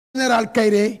général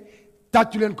kairé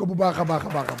tàccu leen ko bu baax a baax a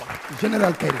baax a baax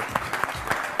général kairé.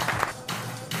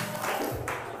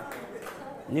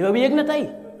 niveau bi yëg na tey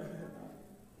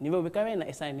niveau bi kawe na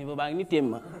instant niveau baa ngi ni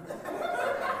téem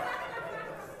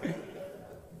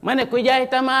ma ne kuy jaay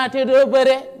tamaate doo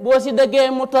bëre boo si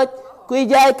dëggee mu toj kuy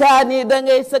jaay kaani da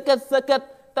ngay sëkkat sëkkat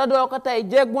te doo ko tey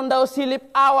jéeg bu ndaw silip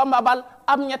awa mbabal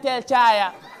am ñetteel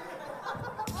caaya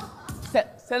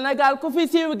Sénégal ku fi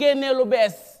siiw génnee lu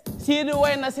bees siidi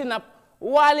woy na si nap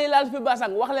waali lal fi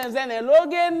basang wax leen gene loo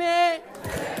génnee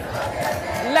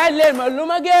laaj leen ma lu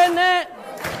ma génnee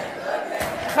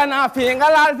xanaa fii nga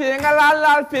laal fii nga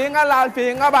laal fii nga laal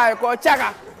fii nga bàyyi ko caga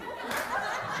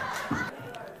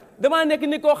dama nekk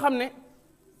ni koo xam ne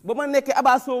ba ma nekkee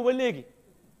Abba Sow ba léegi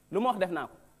lu ma wax def naa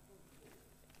ko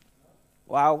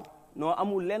waaw non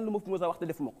amul lenn lu ma fi mos a wax te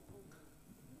def ma ko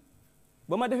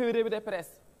ba ma defee revue de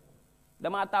presse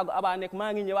damaa tàggu Abba nekk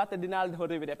maa ngi ñëwaat te dinaa la defal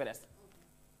revue de presse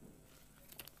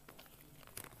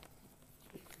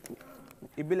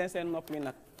ibbi leen seen nopp mi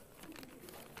nag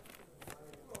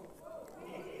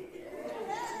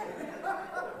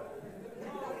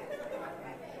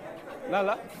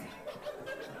la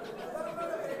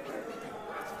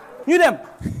ñu dem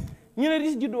ñu ne di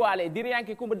si judduwaale di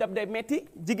riyanki ku mu dab day metti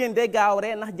jigéen day gaaw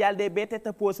ree ndax jaal day bette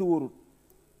te poosi wóorul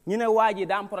ñu ne waa ji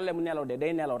daa am problème mu nelaw de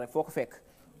day nelaw rek foo ko fekk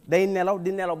day nelaw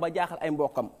di nelaw ba jaaxal ay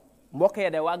mbokkam mbokkee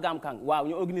de waa Gamkang waaw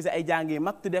ñu organiser ay jàng yi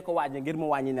mag tuddee ko waaj ngir mu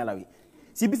wàññi nelaw yi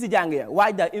si bisi jàng ya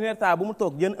waaj daal une heure temps bu mu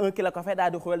toog jënd 1 kilo café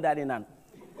daal di xool daal di naan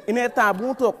une heure temps bu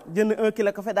mu toog jënd 1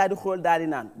 kilo café daal di xool daal di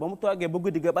naan ba mu toogee ba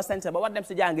guddi ga ba sañse ba war dem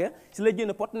si jàng ya si la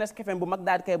jënd pot Nescafé bu mag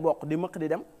daal di koy bokk di mëq di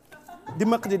dem di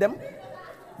mëq di dem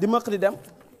di mëq di dem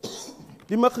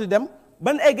di mëq di dem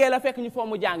ban eggee la fekk ñu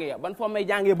foomu jàng ya ban foom may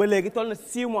jàng ya ba léegi toll na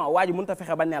 6 mois waa ji mënut a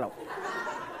fexe ba nelaw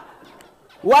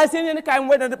waaye seen yéen kaay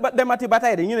mooy demati ba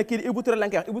tey de ñu ne kii di Ibou Touré lañ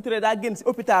koy wax Ibou Touré daa génn si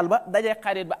hôpital ba dajee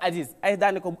xarit ba Aziz Aziz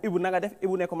daa ne ko Ibou na nga def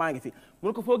Ibou ne ko maa ngi fi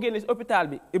mun ko foo génne si hôpital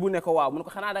bi Ibou ne ko waaw mun ko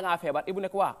xanaa da ngaa feebar Ibou ne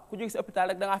ko waaw ku jóge si hôpital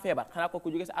rek da ngaa feebar xanaa ko ku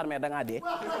jóge si armée da ngaa dee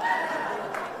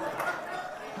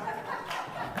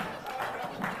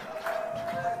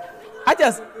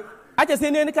acca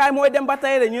seen yéen kaay mooy dem ba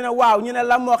tey de ñu ne waaw ñu ne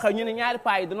lan moo xew ñu ne ñaari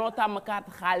paa yi danoo tàmm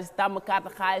carte xaalis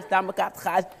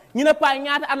ñu ne paa yi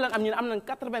ñaata at lan am ñu ne am nañ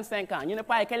 85 ans ñu ne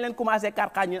paa yi kañ leen commencé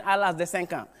carte xaalis ñu ne à l'âge de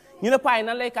 5 ans ñu ne paa yi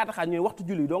nan lay carte xaalis ñu ne waxtu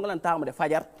julli doo nga lan taamu de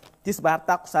fajar tisbaar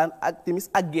takkusaan ak timis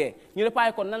ak gee ñu ne paa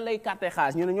yi kon nan lay carte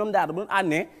xaalis ñu ne ñoom daal bu ñu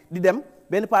àndee di dem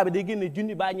benn paa bi day génne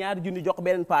junni ba ñaari junni jox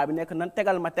beneen paa bi nekk nan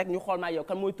tegal ma teg ñu xool maa yow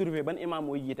kan mooy trouvé ban imam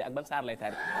mooy jiite ak ban saar lay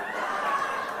tari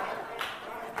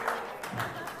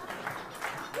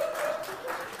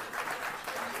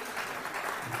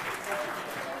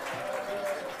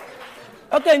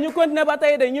ok ñu continuer ba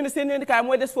tey de ñu ne seen yéenekaay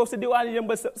mooy des foofu si diwaan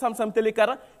yëmbal sam-sam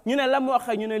tëlikara ñu ne la moo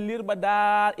xew ñu ne liir ba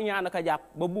daal iñaan aka jàpp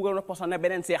ba buggoon a posone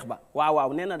beneen seex ba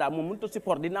waaw nee na daal moom mënut a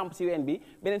support di namp si ween bi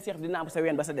beneen seex di namp sa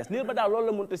ween ba sa des liir ba daal loolu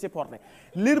la mënut a supporter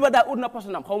liir ba daal ut na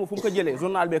posonam xaw ma fu mu ko jëlee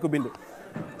journal bee ko bind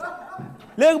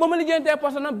léegi ba ma lijjantee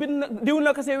posonam bind na diw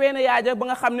na ko si weene yaaja ba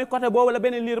nga xam ne côté boobu la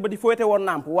beneen liir ba di fóote woon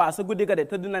namp waaw sa guddi ga de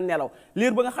te dina nelaw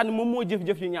liir ba nga xam ne moom moo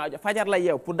jëf-jëf yu ñaaw ja fajar la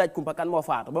yeew pour daj kumpa kan moo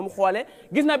faatu ba mu xoolee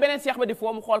gis na beneen seex ba di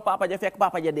foo mu xool papa ja fekk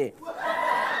papa ja dee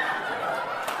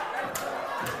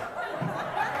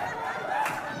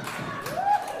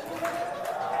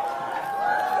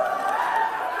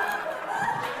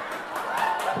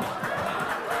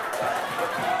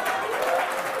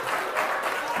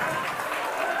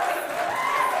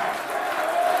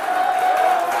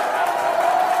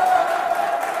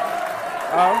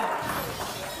waaw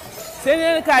seen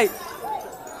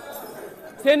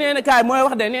yéen kaay mooy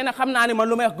wax de nee na xam naa ni man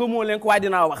lu may wax gëmoo leen ko waaye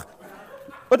dinaa wax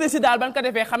autopsie daal ban ko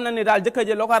defee xam na ni daal jëkkër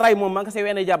ji loo ko rey moom man ko si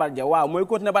wenn jabar ja waaw mooy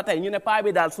continuer ba tey ñu ne paa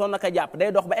bi daal sonn naka jàpp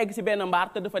day dox ba egg si benn mbaar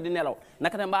tëdd fa di nelaw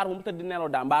naka te mbaar bu mu tëdd di nelaw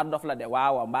daal mbaar dof la de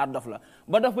waaw mbaar dof la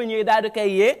ba dof ba ñëwee daal di koy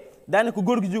yee daane ko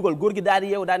góor gi jugal góor gi daal di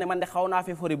yeewu daane man de xaw naa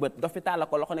fi fori bët dof fi tàlla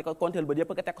ko loxo ne ko konteel bët yëpp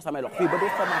ko teg ko samay loxo fii ba dee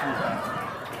xamaat ni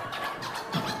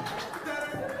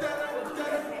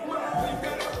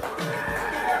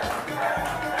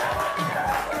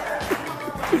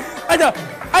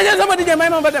aja sama DJ may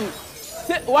ma ba dem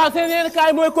waaw seen yéen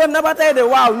kaay mooy kon na ba tey de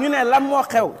waaw ñu ne lan moo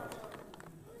xew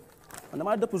man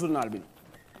damaa dëpp journal bi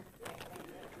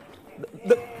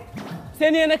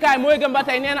seen yéen kaay mooy gëm ba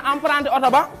tey nee na emprunté oto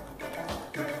ba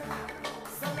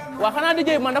waaw xanaa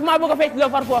DJ man dafa maa bëgg a fecc loo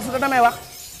far force damay wax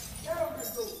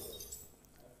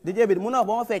DJ bi mun na wax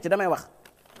ba ma fecc damay wax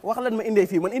lan ma indee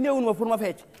fii man indee wun ma pour ma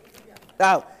fecc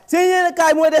waaw seen yéen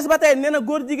kaay mooy des ba tey nee na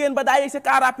góor jigéen ba daa yegg si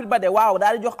car rapide ba de waaw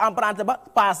daal di jox emprunté ba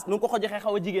paas nu ko joxee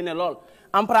xaw a jigéen ne lool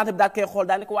emprunté bi daal koy xool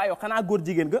daal ne ko waaye yow xanaa góor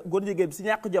jigéen ga góor jigéen bi si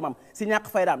ñàkk jomam si ñàkk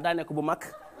faydaam daal ne ko bu mag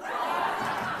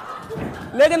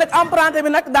léegi nag emprunté bi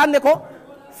nag daan ne ko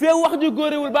fee wax ju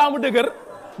góorewul baa mu dëgër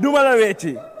du ma la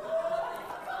wecci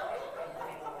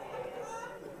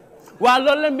waaw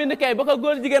loolu la mbind kay ba ko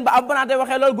góor jigéen ba emprunté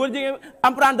waxee loolu góor jigéen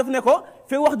emprunté daf ne ko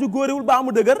fee wax ju góorewul baa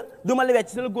mu dëgër du ma la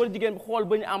wecci si la góor jigéen bi xool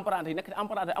bañu emprunté yi nekk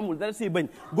emprunté amul dara siy bañ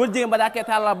góor jigéen ba daa kee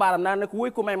tàllal baaram naa ne ko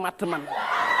wuy ku may matt man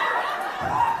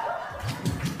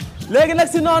léegi nag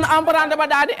si noonu emprunté ba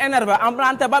daal di énervé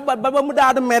emprunté ba mu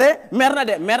daal di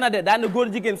mer na de daan ne góor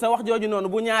jigéen sa wax jooju noonu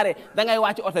bu ñaaree da ngay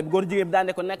wàcc oto bi góor jigéen bi daan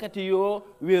ne ko nekkati yoo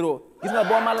wéeroo gis nga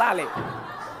boo ma laalee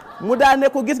mu daan ne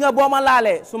ko gis nga boo ma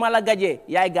laalee su ma la gajee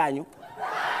yaay gaañu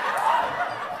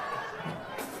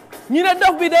ñu ne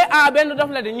dof bi de benn dof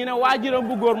la de ñu ne waajuram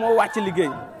bu góor moo wàcc liggéey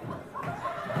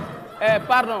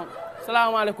pardon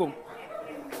salaamaaleykum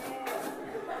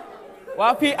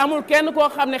waaw fii amul kenn koo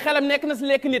xam ne xelam nekk na si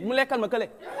lekk nit mu lekkal ma kële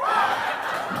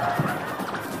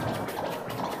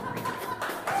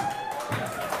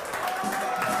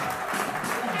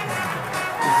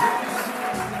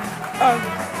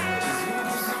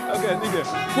ok liggéey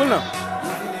kul na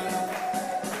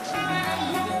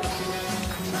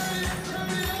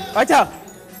acca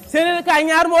seen kaay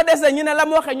ñaar moo des ñu ne la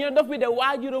mu waxee ñu ne dof bi de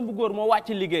waajuram bu góor moo wàcc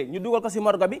liggéey ñu dugal ko si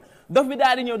morgue bi dof bi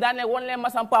daal di ñëw daan ne won leen ma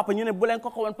sam papa ñu ne bu leen ko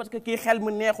xawoon parce que kii xel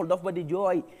mu neexul dof ba di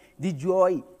jooy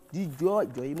jooy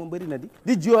yi moom bëri na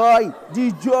di jooy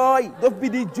dof bi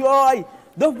di jooy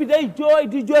dof bi day jooy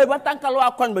di jooy ba tànkal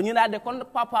waa koñ ba ñu daal de kon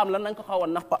papaam la nañ ko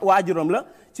xawoon ndax waajuram la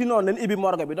si noonu nañ ibi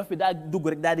morgue bi dof bi daal dugg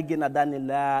rek daal di génnaat daan ne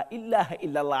laa ilaha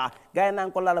illallah gars yi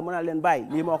naan ko lala mu naan leen bàyyi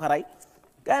lii moo ko rey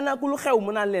gars yi naan ko lu xew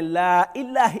mu naan leen laa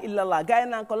ilaha illallah gars yi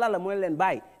naan ko lala mu ne leen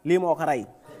bàyyi lii moo ko rey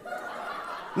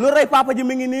lu rey papa ji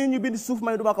mi ngi nii ñu bind suuf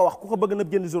may du ma ko wax ku ko bëgg na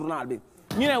jënd journal bi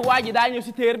ñu ne waa ji daa ñëw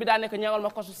si téer bi daa nekk ñawal ma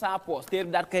kosu 100 poos téer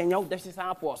bi daal koy ñëw def si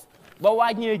 100 poos ba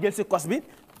waa ji ñëwee jël si kos bi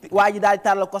waa ji daal di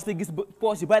tàllal kos bi gis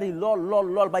poos yi bari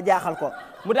lool ba jaaxal ko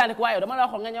mu daal ne ko waaye dama la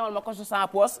waxoon nga ñawal ma kosu 100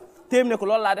 poos téem ne ko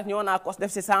loolu laa def ñëw naa kos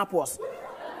def si 100 poos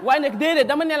waaye nag déedéet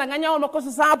dama ne la nga ñawal ma kosu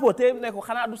 100 poos téem ne ko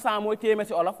xanaa du 100 mooy téeme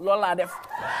si olof loolu laa def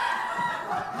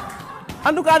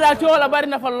en tout cas daal coow la bari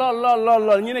na fa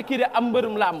lool ñu ne kii de am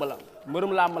mbërum làmb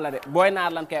la de booy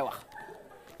naar lan koy wax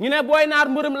ñu ne booy naar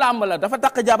mbërum làmb la dafa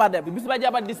takk jabar de bis ba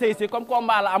jabar di sëy si comme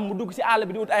combat la am mu dugg si àll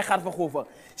bi di wut ay xar fa xuufa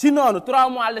si noonu 3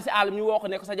 mois la si àll bi ñu woo ko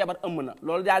ne ko sa jabar ëmb na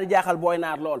loolu daal di jaaxal booy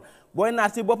naar lool booy naar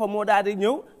si boppam moo daal di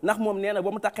ñëw ndax moom nee na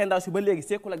ba mu takkee ndaw si ba léegi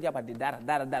sekkul ak jabar di dara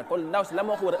kon ndaw si la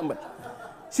moo ko war a ëmbat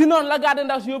si noonu la gàdde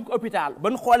ndaw si yóbbu ko hôpital ba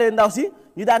ñu xoolee ndaw si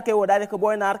ñu daal koy woo daal di ko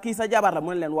booy naar kii sa jabar la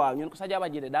mu ne leen waaw ñun ko sa jabar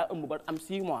ji de daa ëmb ba am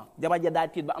 6 mois jabar ji daal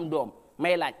tiit ba am doom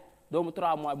may laaj doomu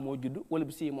 3 mois bi moo judd wala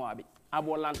bu 6 mois bi à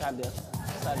bon l'entendeur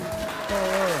salut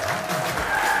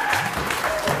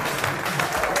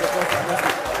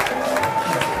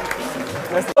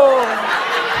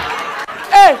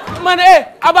man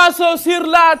Abba Sow sur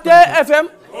la TFM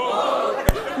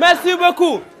merci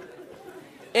beaucoup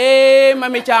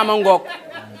mami caama ngoog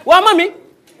waa mami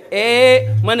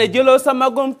ma ne jëloo sama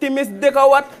gom timis di ko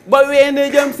wat ba weene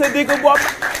jëm sa digg bopp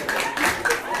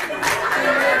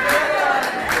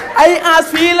ay ans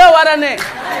fii la war a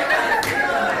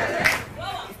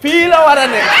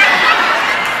ne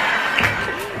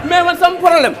mais man sama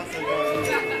problème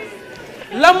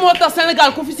lan moo tax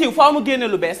Sénégal ku fi siiw faaw mu génne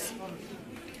lu bees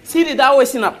Sidi daa woy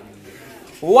sinap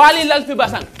Wally lal fi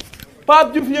basang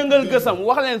Pape Diouf yëngal gësam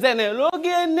wax leen Zene loo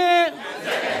génne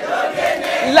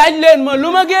laaj leen ma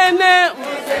lu ma génne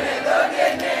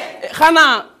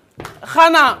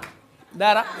xanaa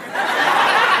dara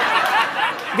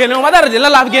génne ma dara di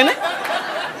lan laa fi génne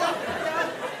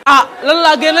lan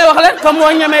laa génne wax leen comme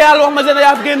moo ñeme yàlla wax ma Zene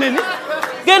yaa fi génne ni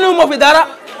génne moo fi dara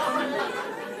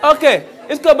ok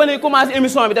est-ce que ba ñuy commencé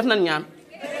émission bi def nañ ñaan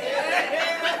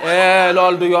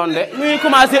loolu du yoon de ñuy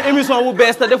commencé émission bu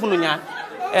bees te defuñu ñaan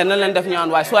nañ leen def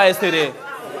ñaan waaye soyez sérieux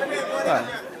waaw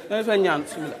nañ fa ñaan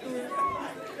bismillah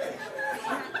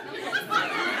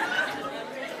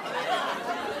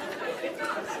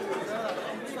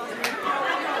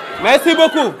merci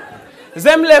beaucoup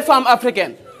j'aime les femmes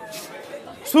africaines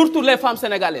surtout les femmes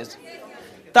sénégalaises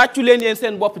tàccu leen yéen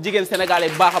seen bopp jigéen sénégalais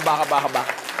bu baax a baax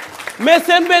mais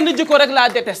seen benn jikko rek laa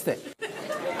détesté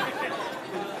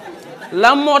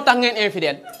lan moo tax ngeen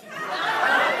infidèle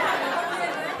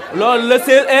loolu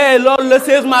le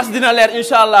 16 mars dina leer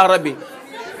incha allah rabbi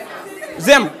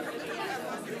j'aime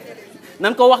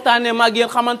nan ko waxtaanee maag yéen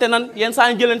xamante nan yéen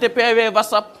saa ñu jëlante PV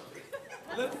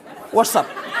WhatsApp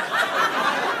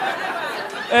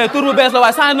tur bu bees la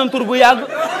waaye saa nan tur bu yàgg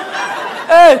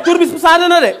tur bi saa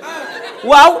na de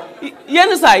waaw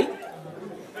yenn saay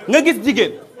nga gis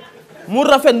jigéen mu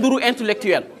rafet nduru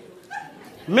intellectuel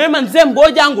mais man j'aime boo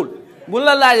jàngul bu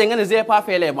la laajee nga ne j'ai pas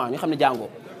fait les bancs ñu xam ne jàngoo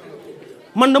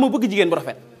man dama bëgg jigéen bu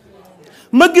rafet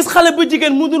ma gis xale bu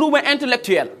jigéen mu dund ma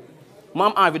intellectuel ma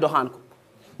am envie doxaan ko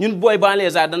ñun booy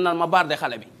banlieusard dañ naan ma barde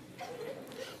xale bi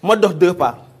ma dox 2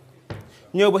 pas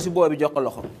ñëw ba si booy bi jox ko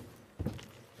loxo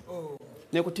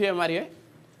ne ko tu es marié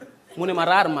mu ne ma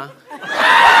rarement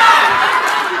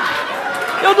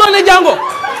yow doon ne jàngo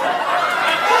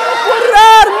ko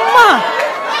rarement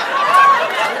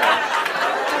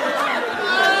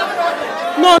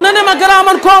non na ne ma grand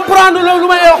man comprendre loolu lu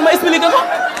may wax ma expliqué ko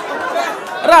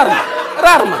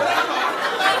rarement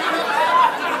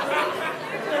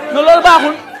non loolu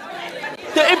baaxul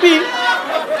te et puis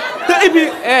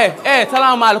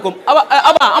salaamaaleykum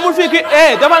aba amul fii ki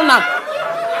defal naa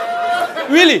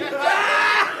wili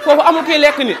foofu amul kii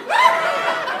lekk nit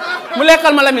mu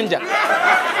lekkal ma Lamine Dia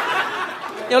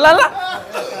yow lan la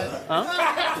ah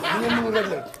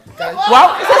waaw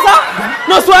c'est ça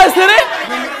non soyez sérieux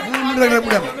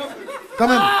quand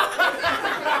même.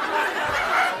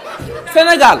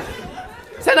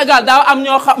 Sénégal daaw am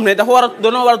ñoo xam ne dafa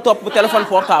dañoo war a topp téléphone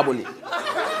portable yi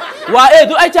waa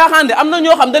du ay caaxaan de am na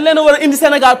ñoo xam dañ leen a war a indi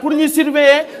Sénégal pour ñuy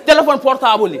surveiller téléphone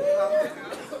portable yi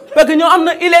parce que ñoo am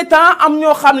na il est temps am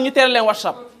ñoo xam ne ñu tere leen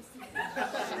WhatsApp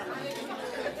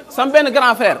sam benn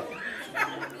grand frère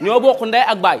ñoo bokk ndey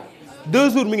ak baay 2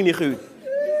 jours mi ngi nii xëyul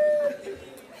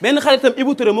benn xaritam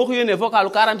Ibou Touré moo ko yónnee vocalu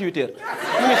 48 heures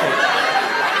mi ngi xëy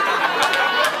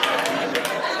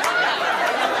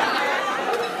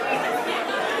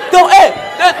donc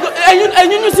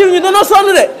ñun ñu siiw ñu dañoo sonn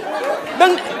de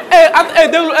donc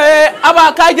déglu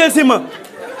Aba kaay jël si ma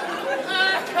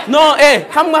non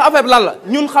xam nga affaire bi lan la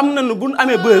ñun xam nañu bu ñu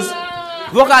amee buzz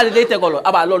vocal yi day tegaloo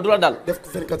Aba loolu du la dal. def ko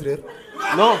 24 heures.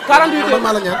 non 48 heures man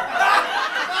maa la ñaan.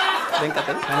 24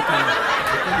 heures.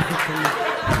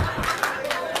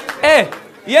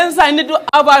 yenn saa yi nit du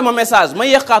envoyé ma message ma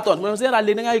yéex kaa tontu ma ne général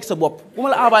léegi da ngaa yëg sa bopp bu ma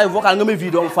la envoyé vocal nga may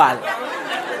vidéo mu faale.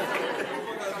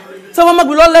 sama mag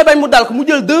bi loolu lay bañ mu dal ko mu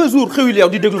jël 2 jours xëyul yow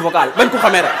di déglu vocal bañ ko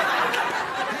xamee rek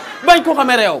bañ ko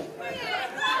xamee yow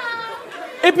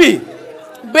et puis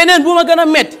beneen bu ma gën a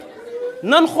métti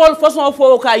nan xool façon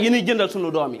foowukaay yi ñuy jëndal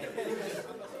sunu doom yi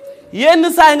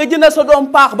yenn saa yi nga jëndal sa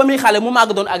doom paax ba muy xale mu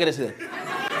màgg doon agresseur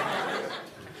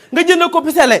nga jëndal ko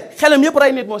pisele xelam yëpp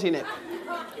rey nit moo si nekk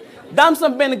daam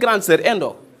sam benn grande sœur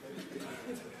indo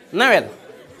Nawel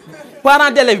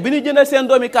parents d'élèves bi ñuy jëndal seen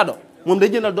doom yi cadeau moom day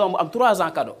jëndal doom bu am 3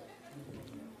 ans cadeau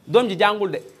doom ji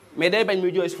jàngul de mais day bañ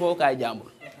muy jooy si foowukaay jàmbur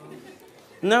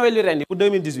Nawel li ren yi pour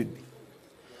 2018 bi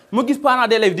mu gis parents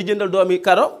d'élèves di jëndal doom yi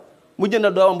cadeau mu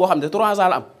jëndal doomam boo xam ne 3 ans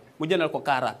la am mu jëndal ko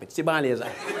car rapide si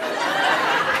banlieusard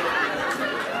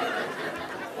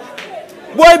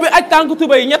booy bi aj tànk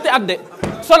tubay ñetti at de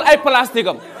sol ay plastique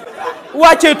am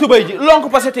wàccee tubay ji lonk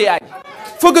pasete yaay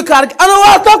fëgg kaar gi ana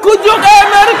waa takku jóg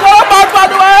mairie ko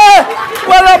bapad waaye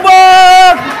wala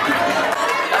boog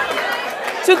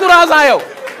si 3 ans yow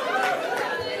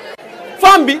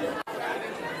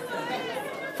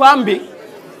femme bi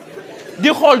di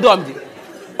xool doom ji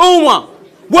un mois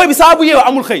booy bi saa bu yeewu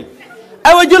amul xëy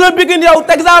aywa jëlal bigin yow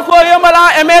teg saa ko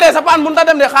yëmbala éméré sa paan mun ta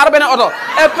dem de xaar beneen oto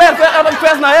e père oto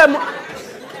fees na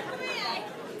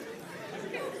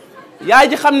yaay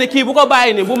ji xam ne kii bu ko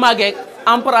bàyyi ni bu màggee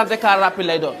emprunté car rapide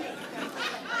lay doon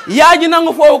yaay ji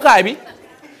nangu foowukaay bi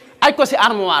aj ko si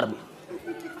armoire bi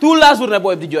toute la journée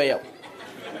booy bi di jooy yow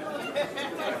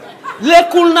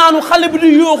lekkul naanu xale bi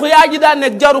di yooxu yaay ji daan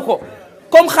nekk jaru ko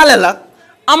comme xale la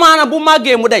amaana bu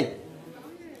màggee mu deñ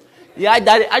yaay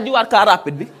daal di ajuwaat car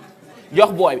rapide bi jox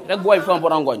booy bi rek booy bi fa ma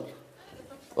borom ngooñ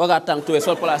wagaat tànk tuwee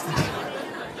sol plastique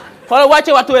xoolal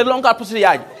wàcce waat tuwee lonkaat pour si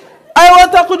yaay ji ay wa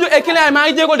takku ju e client yi maa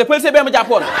ngi jéegol de police bee ma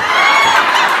jàppoon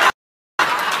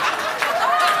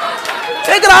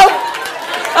c'est grave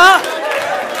ah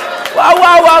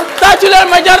waaw tàccu leen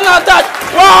ma jar naa tàcc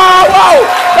waaw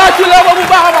tàccu leen ma bu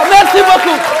baax a baax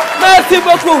merci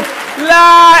beaucoup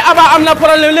laay Aba am na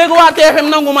problème léegi waa TFM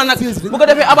nangu ma nag bu ko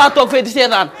defee Aba toog fee di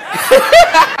seetaan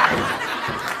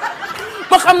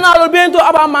ma xam naa loolu bientôt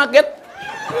Aba màgget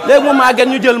léegi mu màgget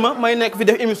ñu jël ma may nekk fi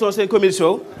def émission seen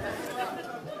commission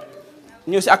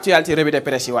ñëw si actualité revue de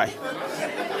presse yi waay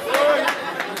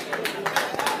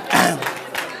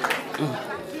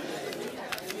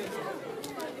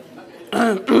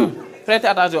prêtez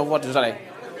attention votre oreille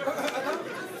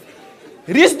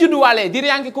risque judduwaale di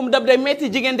riyanke kum dab day metti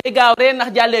jigéen day gaaw ree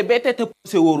ndax jàllee bette te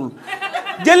poussé wóorul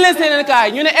jël leen seen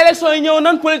kaay ñu ne élection yi ñëw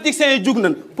nan politiciens yi jug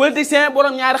nan politicien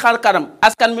borom ñaari xar kanam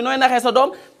askan bi nooy naxee sa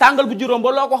doom tàngal bu juróom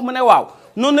ba loo ko wax mu ne waaw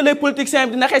noonu na lay politicien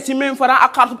bi di naxee si même franc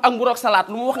ak xartub ak mburoog salaat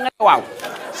lu mu wax nga ne waaw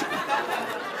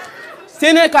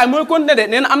seen kaay mooy continuer de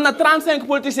nee na am na 35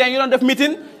 politiciens yu doon def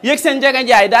meeting yéeg seen njega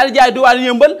njaay daal di jaay duwaal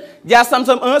yëmbal jaar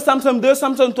Samsam 1 Samsam 2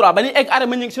 Samsam 3 ba ñuy egg arrêt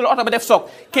ma ñu ngi si la oto ba def soog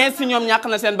 15 si ñoom ñàkk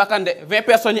na seen bakkan de 20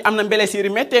 personnes yi am na blessures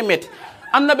yu méttee métti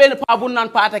am na benn paa bu naan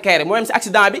paate kairé moo yem si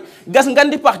accident bi gas ngan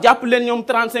di pax jàpp leen ñoom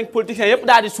 35 politiciens yëpp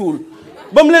daal di suul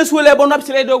ba mu leen suulee ba noppi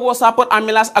si lay doog woo sapeur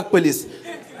ambulance ak police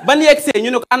ban yegg see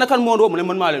ñu ne ko ana kan moo woo mu ne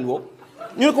mën maa leen woo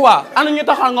ñu ne ko waa ana ñu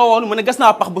taxal nga woon mu ne gas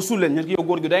naa pax ba suul leen ñu ne ko yow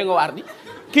góor gi day nga waar di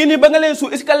kii nii ba nga leen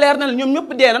suul est-ce que leer na la ñoom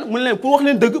ñëpp dee na mu ne leen pour wax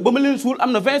leen dëgg ba ma leen suul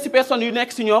am na 26 personnes yu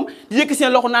nekk si ñoom yëkki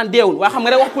seen loxo naan deewul waa xam nga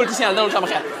rek wax politicien la dalul sama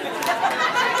xel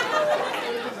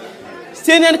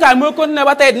seeneen kaay mooy continuer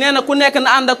ba tey nee na ku nekk na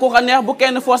ànd ak ku ko neex bu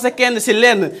kenn forcé kenn si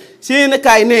lenn seeneen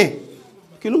kaay ne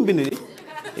ki lu mu bind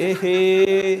ni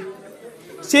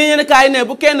seeneen kaay ne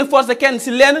bu kenn forcé kenn si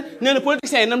lenn nee na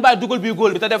politiciens yi nan bàyyi dugal bii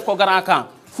góol bi te def ko grand camp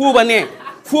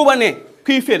fuuba ne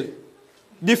kuy fel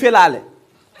di felaale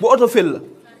bu oto fel la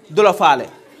du la faale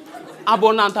en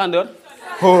bon entendeur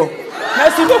oh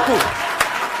merci beaucoup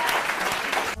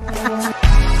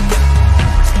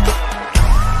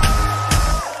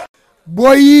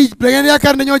booy yi da ngeen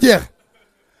yaakaar ne ñoo jeex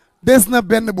des na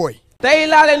benn booy. tey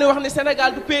laa leen di wax ni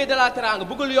Sénégal du pays de la teranga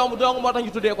bëggul yomb dong moo tax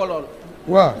ñu tuddee ko loolu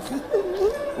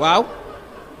waaw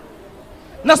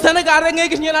ndax Sénégal rek ngay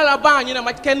gis ñu ne la ban ñu ne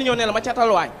ma kenn ñëw ne la ma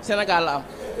cataluwaay Sénégal la am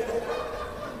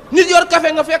nit yor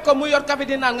café nga fekk ko muy yor café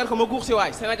di naan nga ne ko ma guux si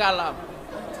waay Sénégal la am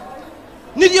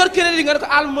nit yor crédit nga ne ko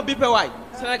àll ma bippe waay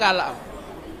Sénégal la am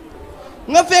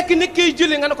nga fekk nit kiy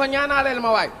julli nga ne ko ñaanaaleel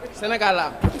ma waay Sénégal la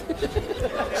am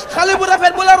xale bu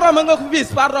rafet bu la romb nga ko bis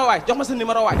pardon waay jox ma sa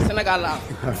numéro waay Sénégal la am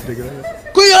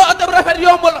ku yor oto bu rafet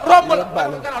yomb la romb la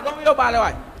gannaaw doo ma yóbbaale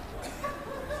waay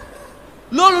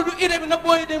loolu du idée bi na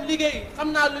booy dem liggéey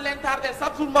xam naa lu leen tardé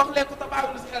chaque jour ma wax leen ko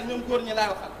tabaagul si xel ñoom góor ñi laay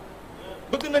waxal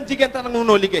bëgg nañ jigéen te nag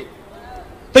mënoo liggéey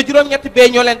te juróom-ñetti bee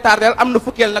ñoo leen tardeel am na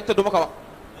fukkeel nag te du ma ko wax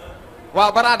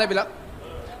waaw baraada bi la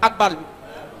ak bal bi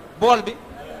bool bi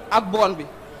ak boon bi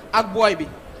ak booy bi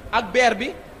ak beer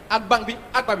bi ak bank bi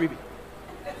ak babi bi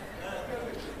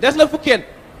des na fukkeel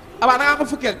abaa da ngaa ko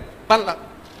fukkeel ban la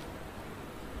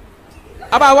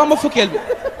abaa wax ma fukkeel bi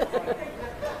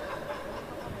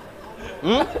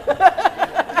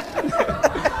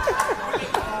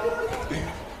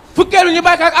fukkeel bi ñu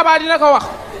bàyyi ko ak abaa dina ko wax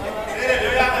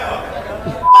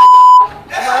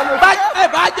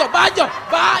baajo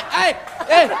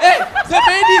c'est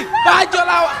bien dit baajo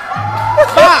laa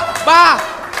wax baa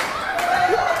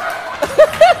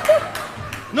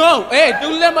non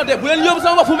déglu leen ma de bu leen yóbbu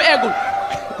sama wax fu mu eggul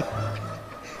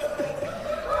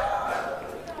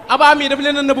abaa mii daf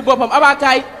leen a nëbbu boppam abaa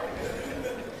kaay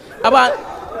abaa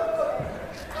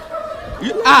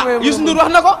Youssou Ndour wax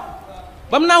na ko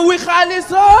bam naa wuy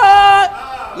xaalisoo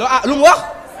lu mu wax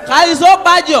xaalisoo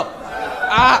baajo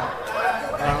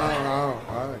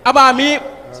abaa mii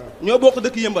ñoo bokk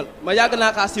dëkk yëmbal ma yàgg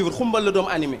naa kaa suivre xumbal la doom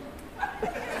animé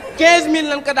 15000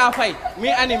 lan ko daa fay mi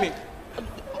animé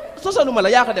sosaluma la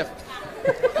yaa ko def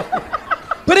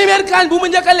première kañ bu mu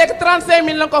njëkk a lekk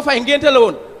 35000 lan ko fay ngénte la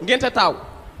woon ngénte taaw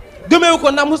gëmeewu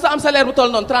ko ndax musta am salaire bu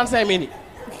toll noonu 35000 yi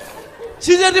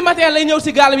 6 heures du matin lay ñëw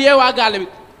si gaal bi yeewaa gaal bi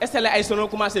installé ay son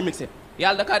commencé mixé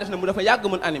yàlla da kaa def na mu dafa yàgg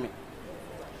mën animé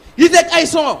yi teg ay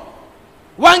son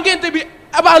waa ngénte bi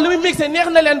abaa lu muy mixé neex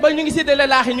na leen ba ñu ngi séddale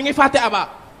laax yi ñu ngi fàtte abaa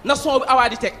na son bi abaa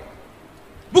di teg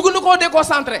bugg na koo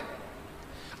déconcentré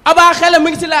abaa xelam mu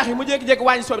ngi si laax yi mu jékki-jékki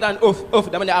wàññi soo bi daan ëf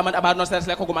dama ne man abaa no stress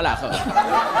la kooku ma laax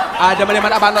dama ne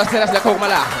man abaa no stress la kooku ma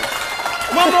laax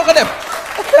moom moo ko def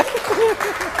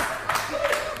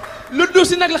lu du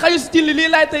si nag la xaju si cin li lii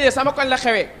laay tëjee sama koñ la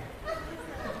xewee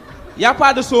y a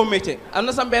pas de sot métier am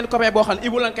na sama benn copain boo xam ne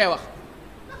Ibou lañ koy wax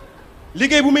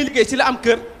liggéey bu muy liggéey si la am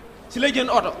kër si la jënd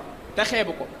oto te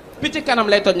xeebu ko picc kanam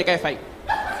lay toj ñu koy fay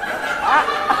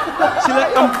si la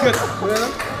am kër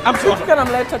am si oto picc kanam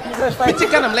lay toj ñu koy fay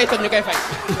picc kanam lay toj ñu koy fay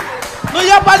non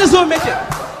y a pas de sot métier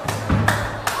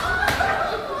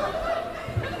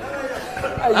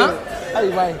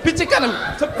picc kanam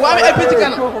boo amee ay picc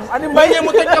kanam boo ñëwee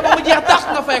mu toj ko ba mu jeex tax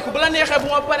nga fay ko bu la neexee bu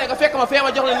ma paree nga fekk ma fee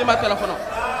ma jox la numéro téléphone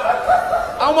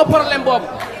aw ma problème boobu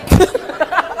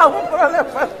aw ma problème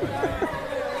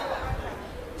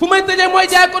fu may tëjee mooy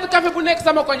jaay ko café bu nekk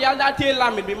sama koñ yàlla daa téye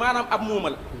làmbit bi maanaam ab muuma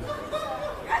la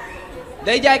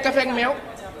day jaay café ak meew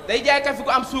day jaay café ku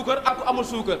am suukar ak ku amul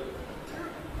suukar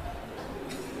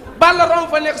bal la romb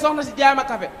fa nekk soxna si jaay ma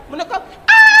café mu ne ko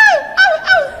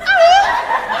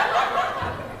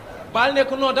baal ne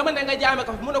ko non dama ne nga jaame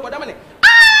ko mu ne ko dama ne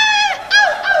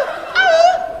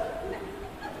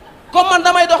comme man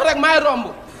damay dox rek maay romb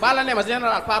baal la ne ma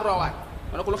général pardon waay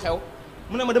ma ne ko lu xew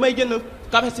mu ne ma damay jënd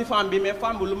café si femme bi mais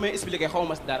femme bi lu may expliqué xaw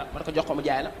ma si dara ma ne ko jox ko mu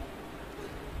jaay la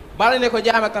bala ne ko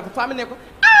jaama café femme ne ko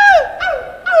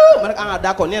ma ne ko ah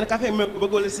d'accord nee na café me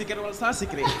bëggoo la sucré wala sans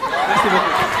sucré merci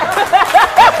beaucoup.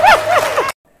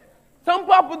 sam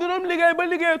papa du doon liggéey ba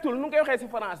liggéeyatul nu ngi koy waxee si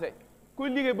français kuy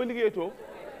liggéey ba liggéeyatoo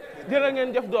jërë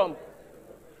ngeen jëf doom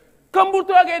comme bu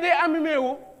toogee day animé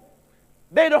wu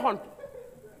day doxantu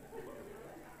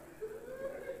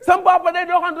sam papa day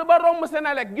doxantu ba romb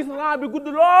Sénélec gis rang bi gudd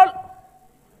lool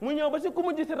mu ñëw ba si ku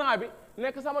mu gis rang bi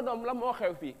nekk sama doom la moo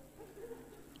xew fii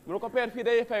mu ne ko père fii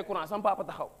day fay courant sam papa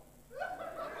taxaw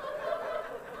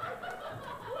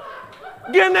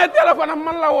génnee téléphone am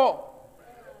man la woo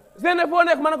Zene foo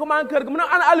nekk ma ne ko maa ngi kër ga mu ne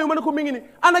ana Aliou ma ne ko mi ngi nii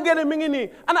ana Géné mi ngi nii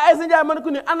ana Aïssa Ndiaye ma ne ko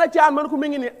nii ana Thiam ma ne ko mi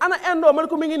ngi nii ana Endo ma ne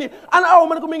ko mi ngi nii ana Aw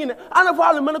ma ne ko mi ngi nii ana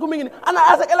Fallou ma ne ko mi ngi nii ana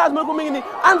Asak Elas ma ne ko mi ngi nii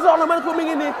ana Soxna ma ne ko mi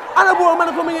ngi nii ana Bo ma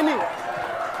ne ko mi ngi nii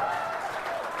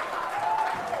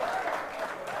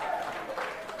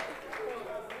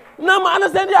naa ma ana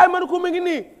Seen Yaay ma ne ko mi ngi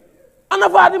nii ana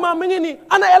Fatima mi ngi nii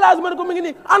ana Elas ma ne ko mi ngi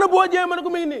nii ana Bo Dieng ma ne ko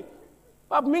mi ngi nii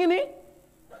papa mi ngi nii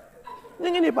mi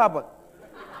ngi nii papa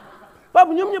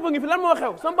papa ñoom ñëpp a ngi fi lan moo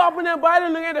xew sama papa ne bàyyi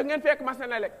leen li ngay def ngeen fekk ma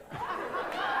Sénélec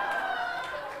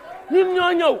ñun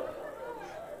ñoo ñëw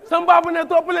sama papa ne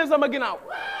topp leen sama ginnaaw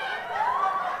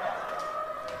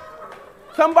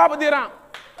sama papa di ran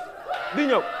di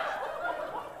ñëw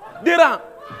di ran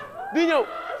di ñëw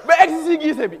ba egsi si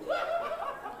gise bi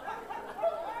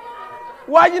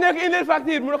waa ji nekk indil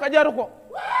facture mu ne ko jaru ko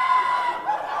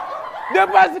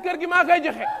dépasse si kër gi maa koy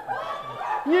joxe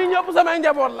ñii ñëpp samay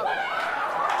njaboot la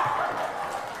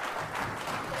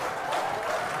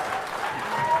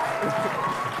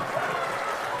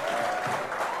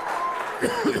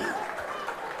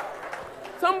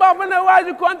sama papa ne waa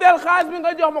ji konteel xaalis bi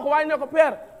nga jox ma ko waa ji ne ko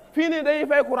père fii nii dañuy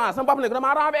fay courant sama papa ne ko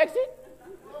damaa ran ba egsi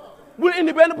bul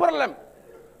indi benn problème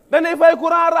dañuy fay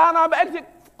courant ran ba egsi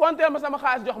konteel ma sama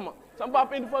xaalis jox ma sama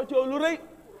papa indi fa coow lu rëy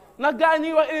ndax gars ñi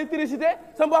ngi wax électricité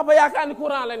sama papa yaakaar ni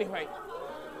courant la ni fay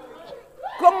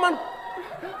comme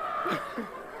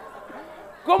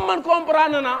man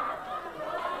comprendre na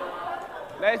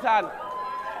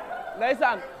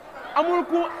ndeysaan amul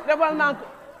ku defal nank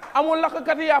amul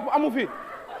lakkati yàpp amu fi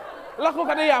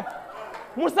lakkati yàpp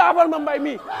mu saafal ma mbay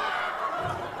mi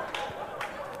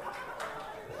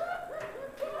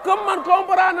comme man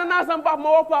comprendre naa sama papa ma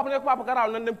woo papa ne papa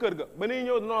garaaw nan dem kër ga ba nuy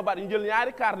ñëw dinoo baat ñu jël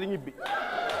ñaari kaar di ñibbi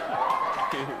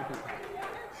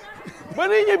ba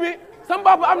nuy ñibbi sama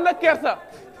papa am na kersa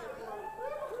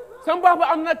sama papa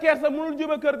am na kersa mënul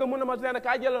jube kër ga mu ne ma seen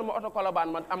kaa jëlal ma oto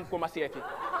Colobane man am ko ma seeti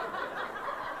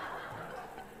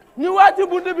ñu wàcc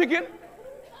buntu Pikine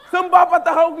sama papa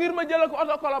taxaw ngir ma jëlal ko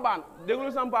oto Colobane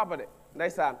déglu sama papa de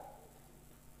ndeysaan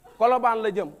Colobane la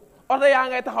jëm oto yaa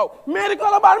ngay taxaw mairie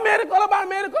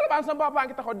Colobane sama papa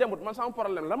ngi taxaw demut man sama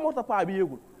problème lan moo tax paa bi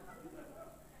yéegul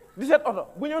 17 oto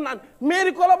bu ñëw naan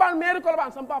mairie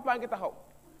Colobane sama papa ngi taxaw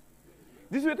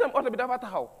 18e oto bi dafa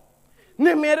taxaw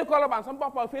ne mairie Colobane sama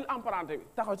papa fii emprunté bi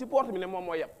taxaw ci porte bi ne moom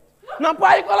moo yem nan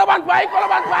paayi Colobane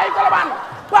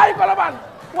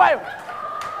waaye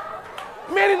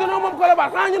mairie dunoo moom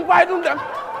Colobane xanaa ñun paayi duñ dem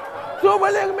soo ba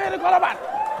léegi mairie Colobane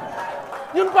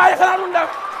ñun paayi xanaa duñ dem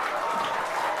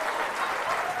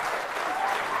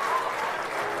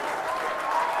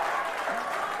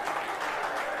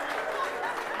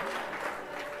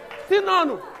si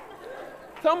noonu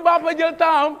sama papa jël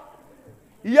temps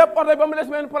yëpp oto ba mu des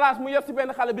benn place mu yëpp si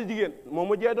benn xale bi jigéen moom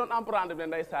mu jee doon emprunté bi ne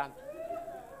ndeysaan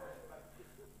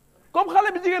comme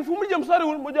xale bi jigéen fu mu jëm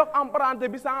soriwul mu jox emprunté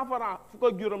bi 100 francs fukk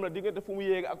ak juróom la diggante fu mu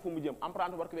yéege ak fu mu jëm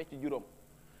emprunté war ko wecc ci juróom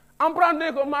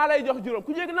emprunté ko maa lay jox juróom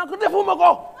ku yéegi naa ko defuma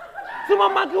ko su ma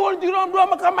manqué woon juróom doo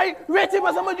ma ko may wecci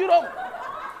ma sama juróom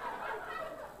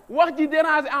wax ji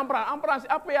déranger emprunté si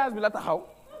appayage bi la taxaw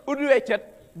uddi weccet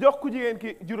jox ku jigéen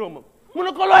ki juróomam mu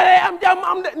ne ko loolee am jàmm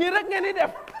am de nii rek ngeen di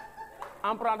def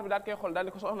emprunté bi daal koy xool daal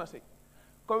di ko soxna si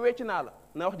comme wecc naa la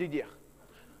na wax ji jeex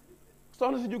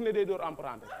soxna si jóg ne day door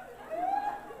emprunté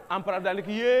daal di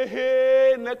ko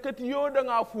yéexee nekkati yoo da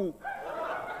ngaa fuu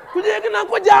ku jigéen nanga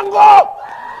ko jàngoo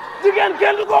jigéen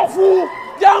kenn du ko wax fuu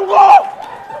jàngoo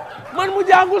man mu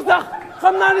jàngul sax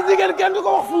xam naa ni jigéen kenn du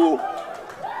ko wax fuu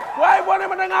waaye boo ne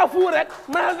ma da ngaa fuu rek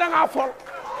ma ne da ngaa fol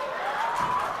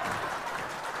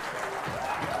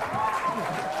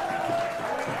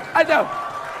ajab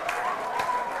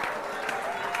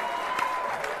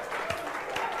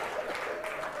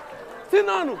si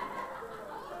noonu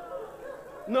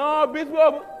non bis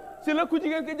boobu si la ku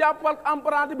jigéen ki jàppal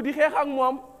emprunté bi di xeex ak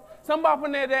moom sama papa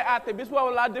ne day àtte bis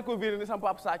boobu laa découvrir ni sama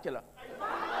papa sàcc la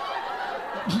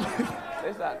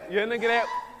ndeysaan yéen a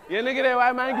ngi ree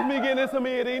waaye maa ngi gis muy génne sama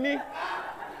yére yi nii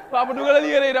papa dugalal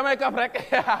yére yi damay kaf rek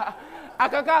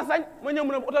aka kaa sañ ma ñëw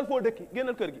mu ne utal foo dëkki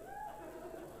génnal kër gi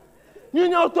ñu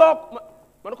ñëw toog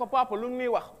ma ne ko papa lu muy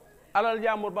wax alal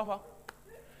jàmbur ba fa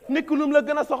nit ki lu mu la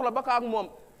gën a soxla ba ka ak moom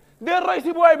de roy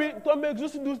si booy bi tombé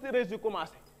juste 12 di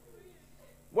commencé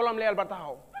bolom leel ba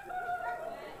taxaw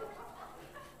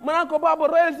ma naan ko papa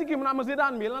royal si kii mu naan ma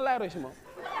Zidane bi lan lay roy si moom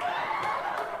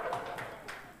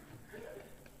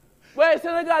waaye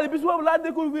Sénégal yi bis boobu laa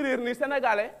découvrir ni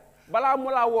sénégalais balaa mu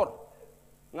laa wor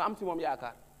nga am si moom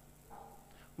yaakaar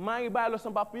maa ngi bàyyi la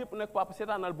sa papa yëpp nekk papa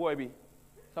seetaanal booy bi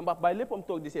sa papa bàyyi léppam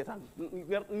toog di seetaan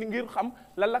ngir xam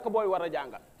lan la ko booy war a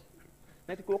jàngal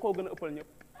nekk koo gën a ëppal ñëpp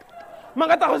ma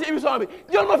nga taxaw si émission bi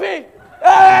jël ma fii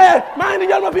maa ngi ni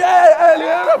jël ma fii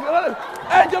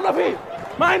jël ma fii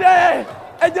maa ngi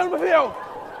ni jël ma fii yow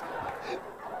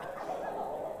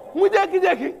mu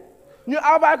jékki-jékki ñu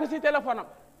envoyé ko si téléphone am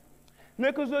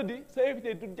mais que jeudi sa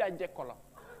invité du jaaj jekko la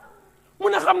mu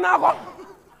ne xam naa ko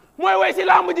mooy way si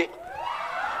lamb ji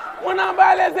mu naa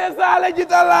baale see saale ji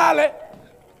talaale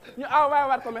ñu envoyé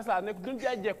waat ko message ne ko du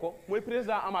jaaj jekko mooy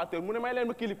président amateur mu ne may leen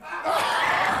ma clip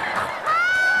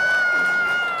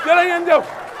jërë ngeen jëf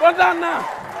kontaan naa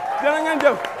jërë ngeen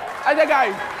jëf aja gaay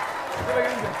yi jërë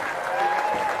ngeen jëf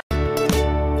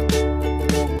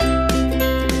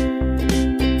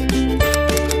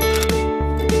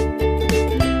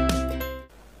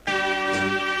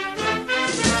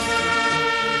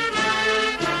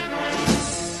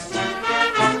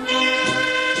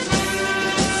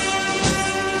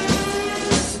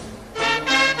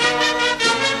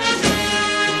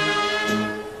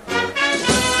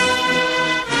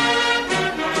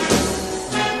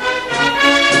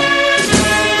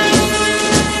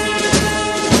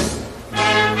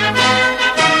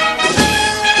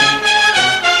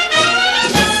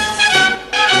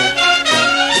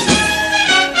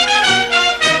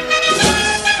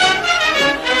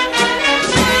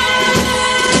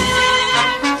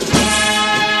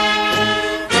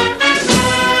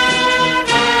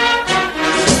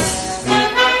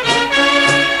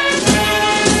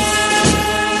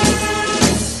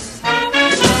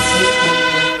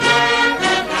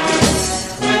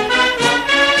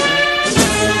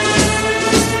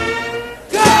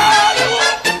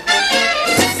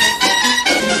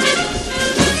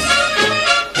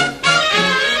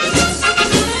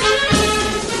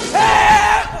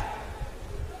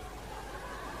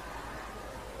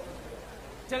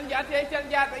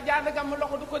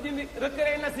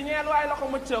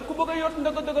ku bëgg a yóotu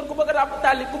ndëgg dëgër ku bëgg a ràpp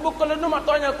tàlli ku bëgg ko la nu ma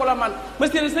tooñal ko la man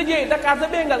monsieur sa jéey Dakar sa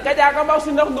béngal ka jaaga mbaw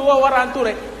si ndox du woo waraan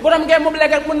Touré borom ngeen moom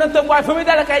legal mën na tëb waaye fa muy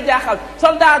dala kay jaaxal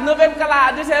soldat 9e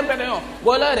kala 10e bataillon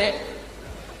boo lëree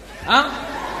ah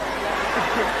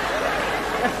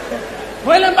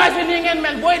mooy leen bâche fi nii ngeen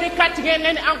mel booy di kàcc ngeen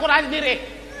leen di encouragé di ree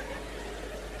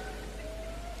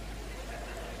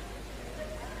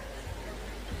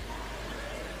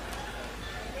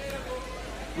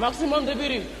maximum de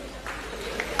bruit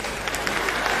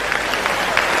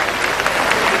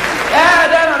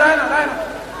doy na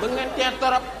bëgg ngeen teer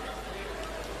torop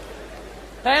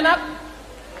tey nag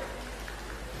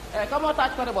ka moo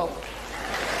taaj côté boobu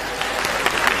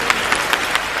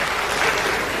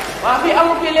waaw fii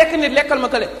amul fii lekk nit lekkal ma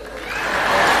kële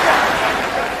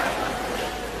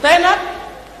tey nag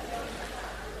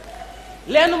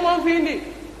lenn moom fii indi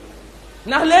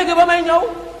ndax léegi ba may ñëw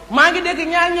maa ngi dégg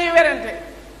ñaar ñuy werante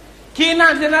kii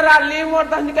naan général lii moo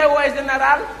tax ñu koy wooye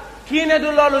général kii ne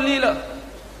du loolu lii la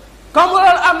comme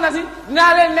loolu am na si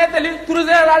dinaa leen nettali turu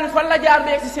général bi fan la jaar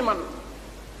beeg si man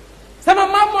sama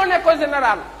maam moo nekkoon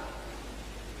général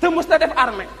te musta def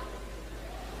armée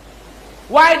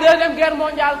waaye deuxième guerre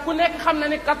mondiale ku nekk xam na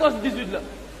ni 14-18 la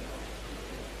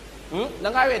da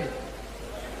ngaa weddi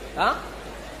ah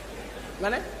nga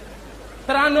ne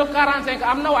 39-45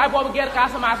 am na waaye boobu guerre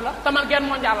Casamance la te man guerre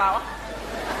mondiale laa wax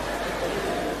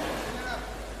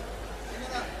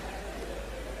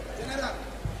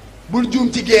bul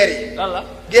juum ci guerre yi. walla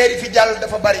guerre yi fi jàll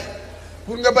dafa bari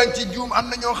pour nga bañ ci juum am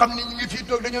na ñoo xam ni ñu ngi fii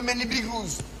toog dañoo mel ni brique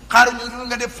rouge xaaruñu lu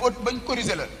nga def faute bañ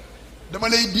corriger la dama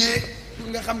lay diyee pour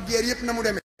nga xam guerre yépp na mu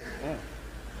demee.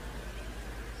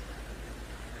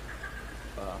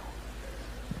 waaw.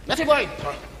 merci boy.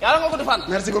 yàlla nga ko defal.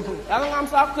 merci beaucoup. yàlla nga am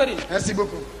saako kër yi. merci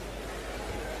beaucoup.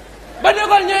 ba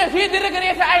déggoo ñëwee fii di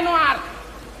regretter ay noir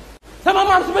sama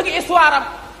maam su bëgg histoire am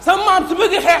sama maam su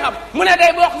bëgg xeexam mu ne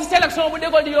day bokk ci sélection bu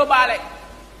déggoo di yóbbaale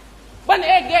ban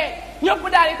eggee ñëpp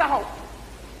daal di taxaw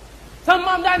sama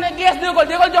maam daal ne gees déggoo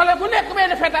jox leen ku nekk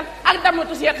benn fetal ak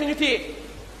damatu seet ñu téye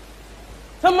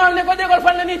sama maam ne ko déggoo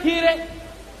fan la ñuy tiire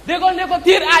déggoo ne ko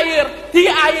tire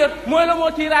ailleurs mooy la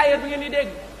moo tire ailleurs bi ngeen di dégg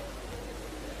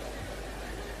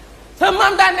sama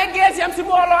maam daal ne gees yam si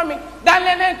mbooloo mi daal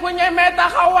leen ku ñemee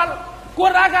taxawal ku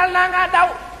ragal naa nga daw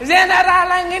général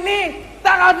a ngi nii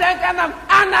taxaw seen kanam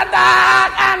en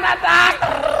attaque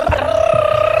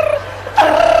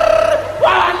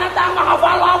waaw en attaque ma ko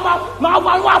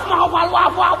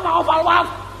fal waaf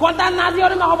kontaan naa si yow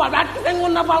de ma ko fal ba ki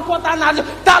mun na fal kontaan naa si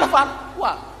taal fal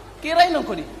waaw kii rey nañ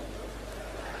ko di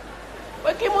ba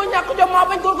kii moo ñàkk jom maa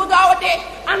bañ ko gaaw a dee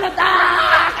en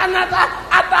attaque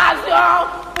attention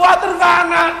votre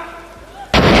gana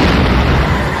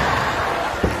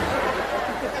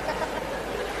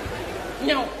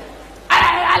ñëw ale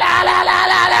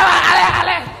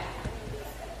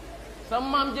sama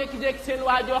maam jékki-jékki seen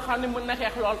waa joo xam ne mën na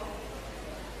xeex lool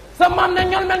sama maam ne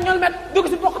ñol met dugg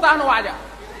si poqataanu waaja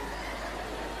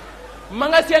ma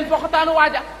nga seen poqataanu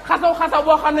waaja xasaw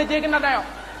boo xam ne jéggi na dayo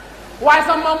waaye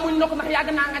sama maam muñ na ko ndax yàgg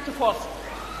naa nga ci force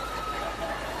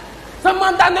sama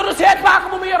maam daan ne ruseet paaka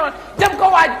bu mu yoroon jëm ko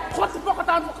waaj xoot si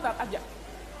poqataan ak ja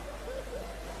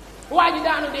waaji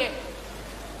daanu dee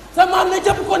sama maam ne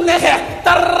jëpp ko ne xeex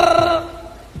tar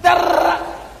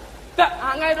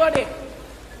ngay doo dee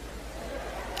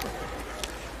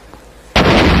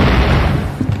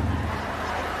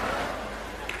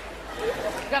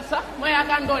gat sax ma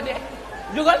yaakaar doo dee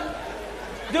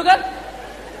jógal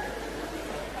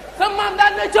sama maam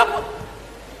daan ne jëpp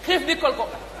xiif dikkal ko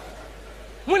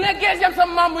mu ne geesam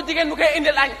sama maam bu jigéen mu koy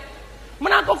indil añ mu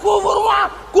naan ko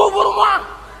couvre-moi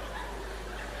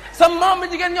sama maam bu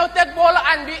jigéen ñëw teg boolu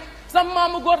añ bi sama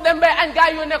maam bu góor dem bay añ gaa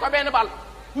yónnee ko benn bal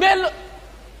mais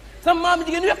sama maam bu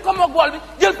jigéen wépp ko moog bool bi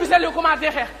jël pisel yu commencé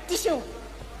xeex tisiw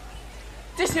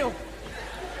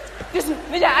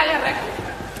ni jaay añal rek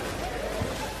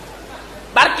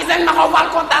barki seen ma xaw fal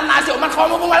kontaan naa si yow man xaw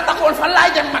ma bu ma la taxawul fan laay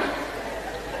jëm man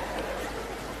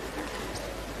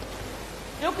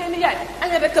yow kay ni jaay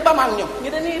añal rek te ba ma ak ñoom ñu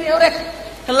dañuy réew rek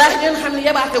laahi dinañ xam ne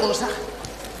yebaatewuñu sax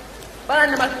balaa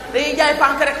ne ma dañuy jaay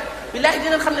pànk rek billaahi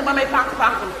dinañ xam ne ba may pànk la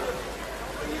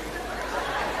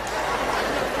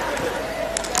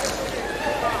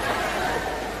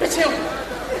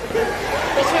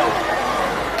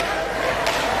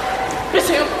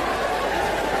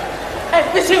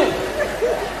pisiw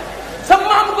sa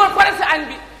maam góor pare sa añ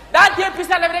bi daa jël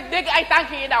pisale bi rek dégg ay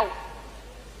tànk yi daw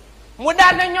mu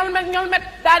daal ne ñol met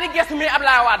daal di gestu muy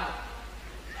Ablaye Wade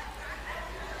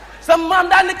sa maam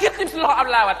daal ne kirtim si loxo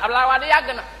Ablaye Wade yàgg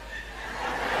na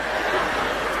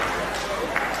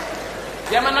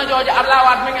jamono jooju Ablaye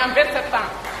Wade mi ngi am 27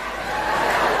 ans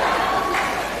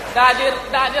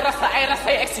daa di rasta ay rasta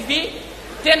yu egsi fii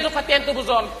tent fa tent bu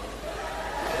zone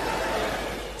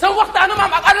sama waxtaanu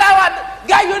maam ak Ablaye Wade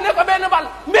gaa yi yónnee ko benn bal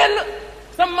mbell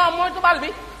sama maam moytu bal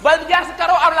bi jaar si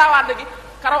karaw Ablaye Wade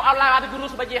gi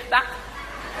ruus ba jeex tàq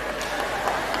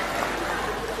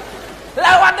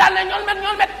Ablaye Wade daal ne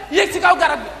ñol met yéeg si kaw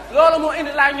garab bi loolu moo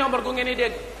indi laay ñombar gu ngeen di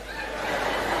dégg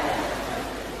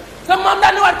sama maam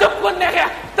daal ne waat jëpp ko neexee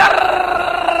tar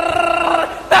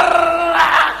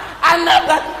ànd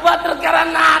ak votre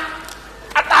grenade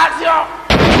attention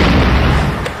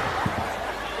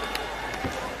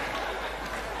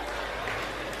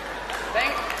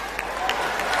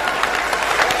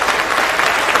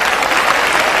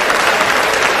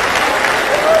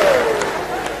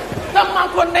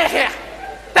ko neexee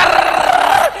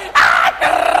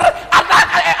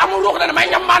amul ruux dana may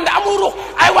ñamande amul ruux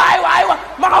aywa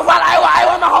ma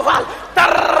ko faal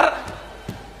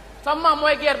sama maam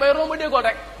mooy guerre bay romb déggool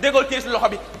rek déggool téye si loxo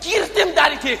bi kiir tim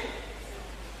daal di téye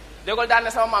déggool daal ne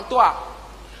sama maam toi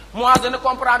moi je ne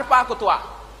comprends pas que toi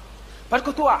parce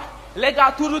que toi les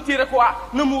gars toujours tirent quoi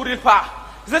ne mourir pas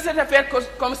je sais te faire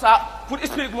comme ça pour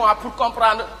explique-moi pour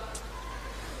comprendre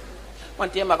man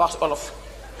téye ma ko wax si olof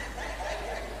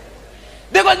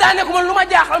déggool daa ne ko man lu ma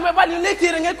jaaxal mais bal yu lay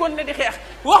téere ngay continuer di xeex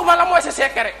wax ma la mooy sa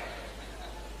secret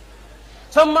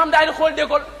sama maam daal di xool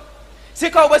déggool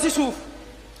si kaw ba si suuf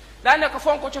daa ne ko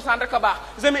fonk cosaan rek a baax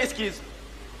je m'excuse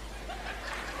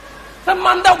sama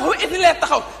maam daw ko Hitler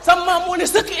taxaw sama maam moo ne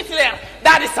sëkk Hitler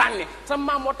daa di sànni sama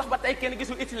maam moo tax ba tey kenn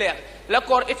gisul Hitler le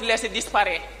corps Hitler se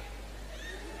disparaît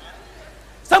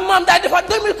sama maam daal di defaat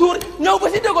demi tour ñëw ba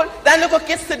si déggool daa ne ko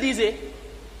qu'est-ce que se disait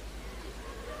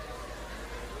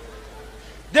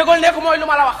déggool ne ko mooy lu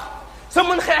ma la wax sa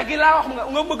mën xeex gi laa wax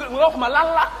nga bëgg nga wax ma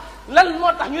lan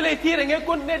moo tax ñu lay tiire ngay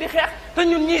continuer di xeex te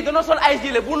ñun ñii dana sol ay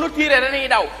gilet bu nu tiiree dañuy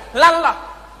daw lan la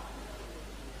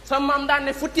sa maam daan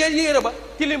ne futteel yéere ba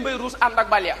tilim bay ruus ànd ak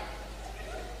balya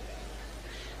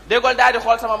déggool daal di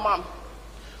xool sama maam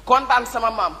kontaan sama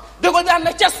maam déggool daan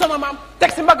ne cas sama maam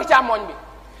teg si mbagg càmmooñ bi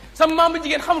sama maam bu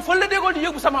jigéen xam fan la déggool di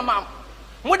yóbbu sama maam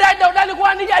mu daay daw daal di ko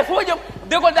waa nijaay foo jëm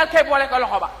déggool daal kay boole ko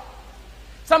loxo ba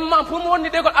sama maam pour mu woon ni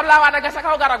déggool Ablaye Wade ga sa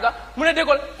kaw garab ga mu ne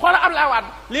déggool xoola Ablaye Wade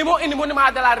lii moo indi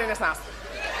monument de la Renaissance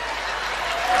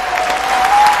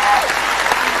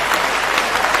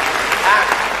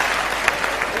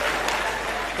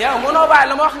yow mënoo bàyyi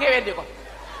la ma wax nga weddi ko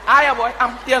aaya booy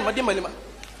am teel ma dimbali ma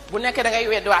bu nekkee da ngay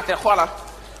weddi waate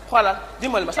xoolal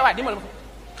dimbali ma sa waay dimbali ma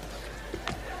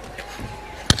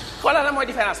xoolal la mooy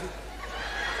différence bi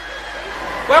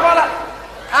booy xoolal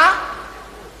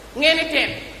ngeen ni teen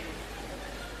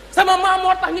sama maam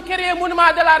moo tax ñu créé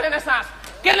monument de la renaissance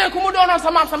keneen ku mu doonoon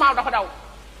sa maam dafa daw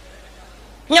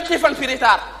ñetti fan fi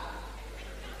retard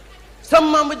sama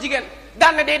maam bu jigéen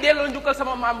daan na day delloo njukkal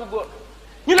sama maam bu góor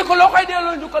ñu ne ko loo koy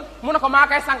delloo njukkal mu ne ko maa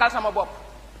koy sangal sama bopp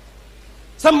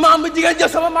sama maam bu jigéen jël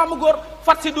sama maam bu góor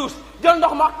fat si duus jël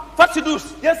ndox ma fat si duus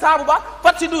jël saabu ba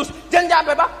fat si duus jël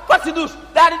njàmbe ba fat si duus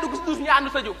daal di dugg si duus ñu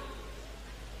ànd tëju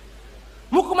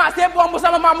mu commencé bomb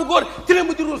sama maamu góor tilim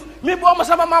bu di ruus mi bomb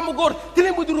sama maamu góor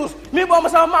tilim bu di ruus mi bomb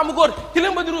sama maamu góor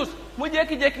tilim bu di ruus mu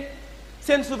jékki-jékki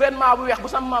seen souverainement bu weex bu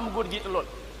sama maamu góor jiite lool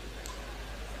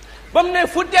ba mu ne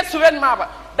fu deet souverainement ba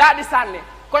daal di sànni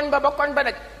koñ ba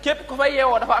daj képp ku fay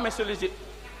yeewoo dafa amee sollicite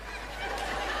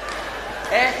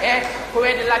ku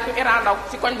weddi laaj ko Iran ndaw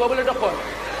si koñ boobu la dëkkoon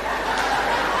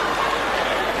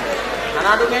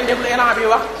xanaa du ngeen def lu Iran bi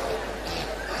wax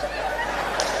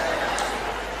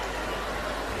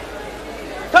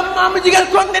sama maamu jigéen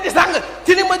kon ne di sang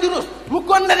tilim ba di ruus mu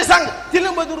kon ne di sang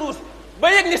tilim ba di ruus ba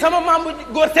yëg ni sama maamu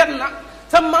góor seet na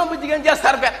sama maamu jigéen jël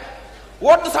sarbet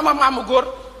wootu sama maamu góor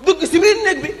dugg si biir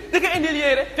néeg bi di ko indil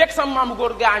yéere fekk sama maamu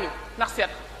góor gaañu ndax seet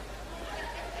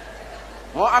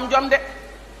moo am jom de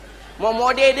moom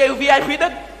moo dee VIP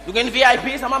dëgg du ngeen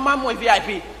VIP sama maam mooy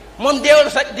VIP moom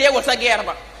deewul sa guerre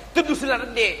ba tudd si la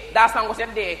rek dee daa sangu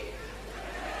set dee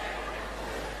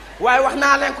waaye wax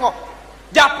naa leen ko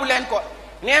jàpp leen ko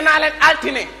nee naa leen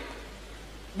altine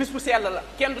bis bu sell la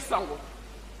kenn du sangu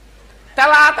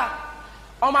talaata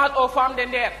hommage aux femmes de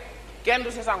Nder kenn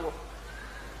du si sangu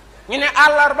ñu ne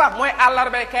àllarba mooy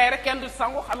àllarbay kairé kenn du si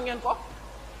sangu xam ngeen ko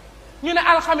ñu ne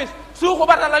alxamis suuxu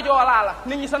bata la joolaa la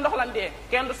nit ñi sa ndox lan dee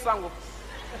kenn du si sangu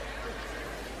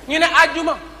ñu ne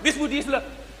ajjuma bis bu diis la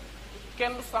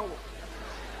kenn du sangu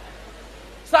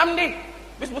samedi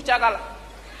bis bu caga la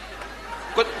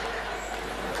ko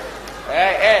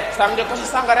samedi ko si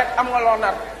sang rek am nga loo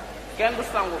nar kenn du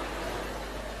sangu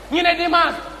ñu ne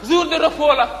dimanche jour de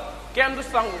repos la kenn du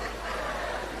sangu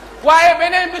waaye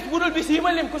beneen bis bu dul bis yi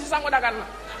ma lim ku si sangu dagan na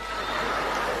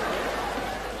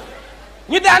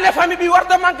ñu daan ne famille bi war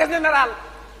da manqué général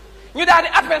ñu daal di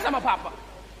appel sama papa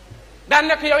daan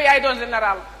nekk yow yaay doon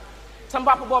général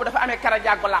sama papa boobu dafa amee kara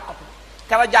jàgg ba làqatu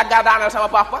kara jàggaa daanal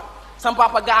sama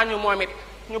papa gaañu moom it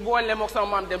ñu boole mook sama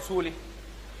maam dem suuli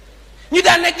ñu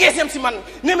daan ne geesem si man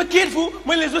ne ma kii fu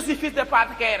ma ne je suis fils de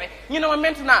Paate Kairé ñu ne ma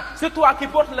maintenant c'est toi qui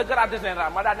porte le grade de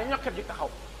général ma daal ne ñokket ju taxaw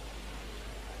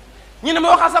ñu ne ma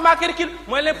waxal sama kër kil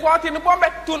mooy leen poitine bombe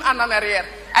tuun en arrière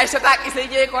ay setaak isay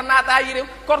jeey ko naataa yirim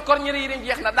kor ñëri yirim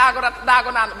jeex na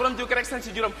daago naan borom jógi rek san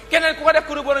si juróom keneen ku ko def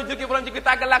ku du borom jógi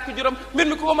tàgg làkk juróom mbir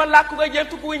mi ku ko mën làkk ku koy jéem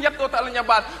tukku wu ñett tootal ña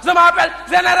baal je m'appelle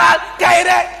général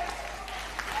Kairé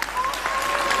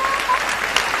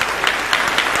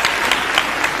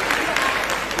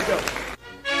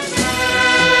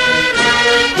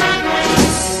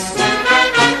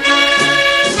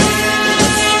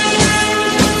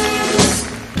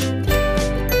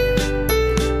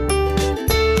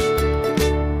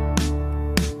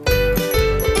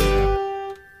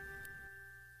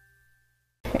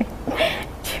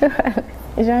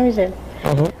Jean-Michel.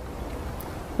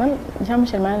 man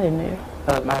Jean-Michel maa ngi lay nuyu.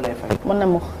 maa ngi lay fay. mon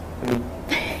amour.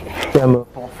 thème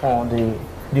profond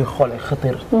di xoole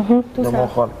xëtër. dama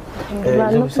xool.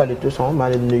 je vous salue tous maa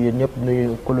ngi leen di nuyu ñëpp nuyu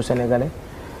kullu sénégalais.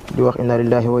 di wax inna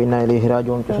lillahi wa inna ilayhi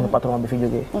rajiun ci suñu patron bi fi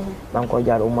jógee. maa ngi koy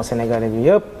jaal umma sénégalais bi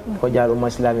yëpp. di ko jaal umma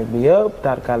islamique bi yëpp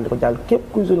tarkal di ko jaal képp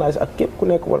ku journaliste ak képp ku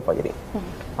nekk Walfadjri.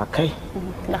 ok.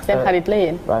 ndax seen xarit la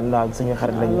yéen. waaw suñu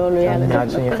xarit lañu. loolu yàlla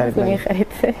suñu xarit lañu.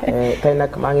 tey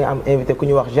nag maa ngi am invité ku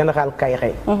ñuy wax général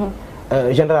Kairé.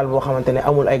 général boo xamante ne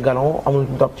amul ay galon amul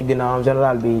topp ci ginnaawam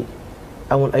général bi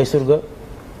amul ay surga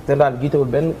général bi jiitewul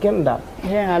benn kenn daal.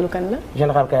 généralu kan la.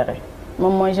 général Kairé.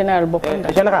 moom mooy général boppam.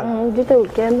 général jiitewul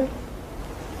kenn.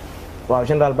 waaw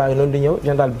général baa ngi noonu di ñëw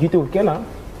général bi jiitewul kenn ah.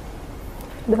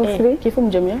 dafa firi kii fu mu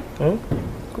jëm ya.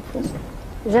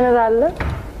 général la.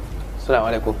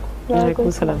 salaamaaleykum.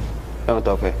 waaleykum salaam. yaa ngi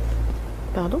toog fee.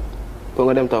 pardon. pour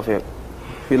nga dem toog fee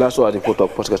fii laa choisi pour toog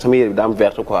parce que sama yére bi daa am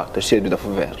vert quoi te chaise bi dafa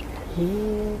vert.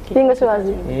 fii nga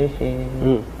choisi.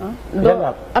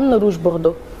 général am na rouge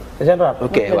bordeaux. général.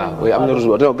 ok waaw oui am na rouge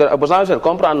bordeaux ba Jean-Michel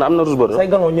comprendre na am na rouge bordeaux. say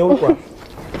galon ñëwul quoi.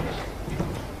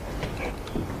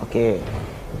 ok.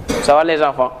 ça va les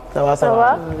enfants. ça va ça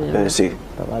va. merci.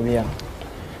 ça va bien.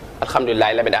 alhamdulilah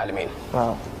rabbil alamin.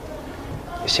 waaw.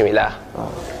 bismillah. waaw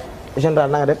général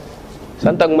na nga def.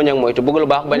 sant ak muñ ak moytu bëgg lu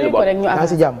baax bañ lu bon. yaa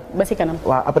si jàmm ba si kanam.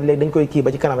 waaw après léegi dañ koy kii ba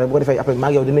ci kanam rek bu ko defee après maa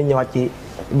ngi yow dinañ ñëwaat ci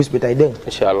bis bi tey dégg nga.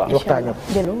 incha allah ñu waxtaan ñëpp.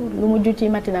 jëlu lu mujj ci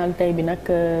matinal tey bi nag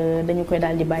dañu koy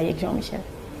daal di bàyyi ak Jean-Michel.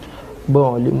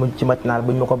 bon li mujj ci matinal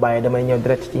bu ñu ma ko bàyyee damay ñëw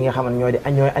direct ci nga xam ne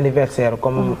ñooy anniversaire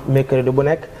comme mercredi bu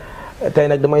nekk. tey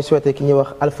nag damay souhaiter ki ñuy wax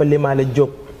Alpha Limale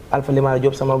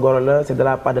Diop sama goro la c'est de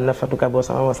la part de Nafatou Kabo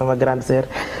sama grande sœur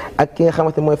ak ki nga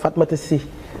xamante mooy Fatmata Si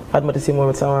moom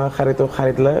it sama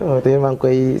xarit la te maa ngi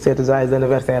koy souhaiter joyeux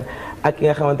anniversaire ak ki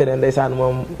nga xamante ne ndeysaan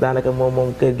moom daanaka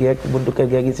moom kër gi ak buntu kër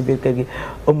gi ak si biir kër gi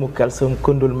Oumou Kalsoum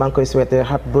Koundoul maa ngi koy souhaiter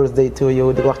happy birthday to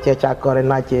you di ko wax ceecaakore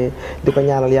naacee di ko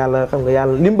ñaanal yàlla xam nga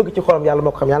yàlla li mu bëgg ci xolam yàlla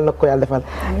moo ko xam yàlla na ko yàlla defal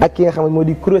ak ki nga xamante moo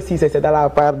di Kouro Cissé c'est de la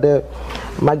part de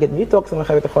Maguette mi toog sama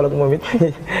xarit xool ak moom it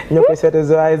ñoo koy souhaiter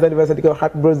joyeux anniversaire di ko wax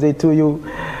happy birthday to you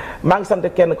maa ngi sant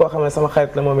kenn koo xam ne sama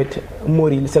xarit la moom it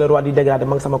Mori c'est le roi du dégradé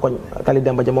ma ngi sama koñ Tali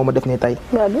Demba Ja moo ma def nii tey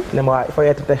ne ma waa il faut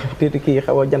être tuuti kii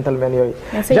xaw a gentleman yooyu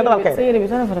général kay sa yére bi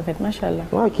sax dafa rafet macha allah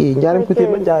waaw kii njaarim couture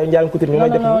la njaarim couture ñu may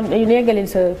def non yeggalil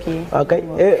sa kii ok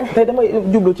tey damay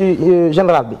jublu ci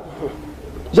général bi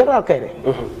général kay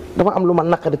dafa am lu ma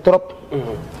naqari trop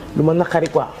lu ma naqari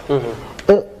quoi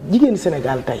jigéen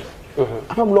Sénégal tey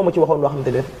dafa am loo ma ci waxoon loo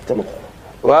xamante ne sama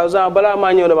waaw Jean balaa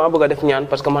maa ñëw damaa bëgg a def ñaan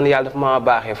parce que man yàlla dafa ma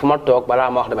baaxee fu ma toog balaa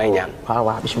ma wax damay ñaan.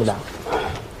 waaw bismillah.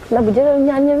 la bu jëlal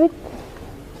ñaan ñëw it.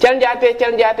 cal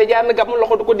njaate jaar na gàmm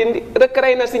loxo du ko dindi rek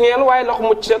rey na si ñeel waaye loxo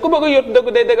mucc sa ku bëgg a yóotu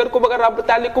dëgg day dëgër ku bëgg a ràbb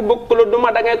tàlli ku bëgg ku la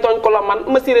duma da ngay tooñ ko la man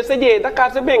ma siré sa jiyee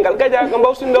Dakar sa béngal gajaa nga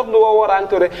mbaw si ndox du woo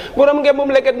waranture borom ngeen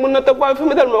moom lekket mën na tëb waaye fi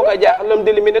mu dal moo koy jaaxal lam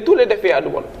d'éliminer tous les défis à du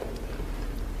bon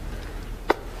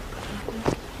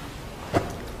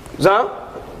Jean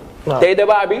tey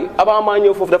débat bi avant maa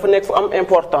ñëw foofu dafa nekk fu am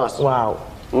importance. waaw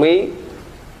muy.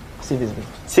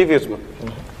 civisme.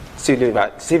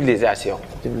 civilisation.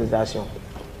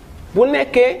 bu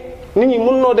nekkee nit ñi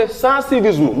mën noo def sans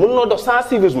civisme mën noo dox sans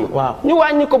civisme. waaw ñu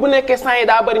wàññi ko bu nekkee sans yi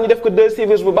daa bari ñu def ko deux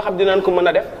civisme ba xam dinañ ko mën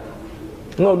a def.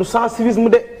 non du sans civisme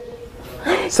de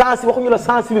sans waxuñu la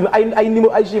sans civisme ay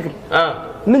numéro ay chiffres.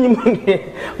 nit ñi mën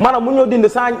maanaam mu ñoo dindi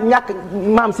sans ñàkk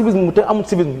maam civisme te amul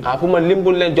civisme. pour man lim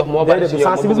bu leen jox moo bari si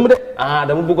sans civisme de.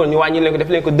 dama bëggoon ñu wàññi leen ko def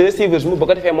leen ko deux civisme bu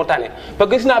ko defee mu tane parce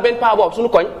que gis naa benn paa boobu suñu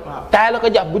koñ. taay la ko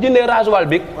jàpp bu jëndee rasoir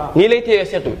bi. nii lay téye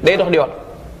seetu day dox di wat.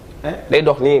 day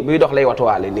dox nii buy dox lay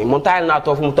watuwaale nii moom taayal naa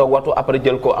toog fu mu toog watu après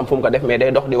jël ko am fu mu ko def mais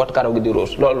day dox di wat karaw gi di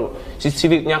roos loolu si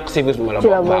ñàkk civisme la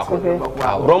bokk.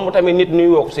 waaw romb tamit nit ñuy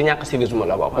woo ko si ñàkk civisme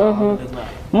la bokk.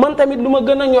 man tamit lu ma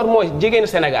gën a ñor mooy jigéenu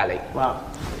Sénégalais yi.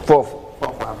 foofu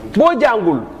boo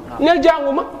jàngul neel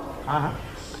jàngu ma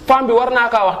femme bi war naa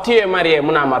kaa wax tu es marié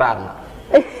mu naa ma raar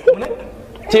ma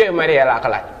tu es marié laa ko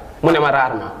laaj mu ne ma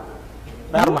raar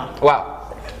ma waaw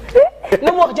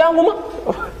na mu wax jàngu ma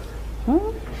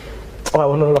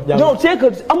waaw noonu wax jàngu non c'est que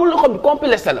amul loo xam ne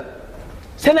complexe la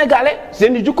sénégalais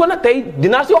seen i jukko nag tey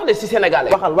dinaa si wax de si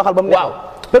sénégalais waxal ba mu waaw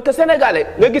parce que sénégalais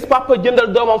nga gis papa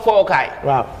jëndal doomam fookaay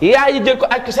yaay yi jël ko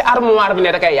aj ko si armoire bi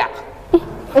ne da koy yàq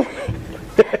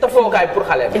te fookaay pour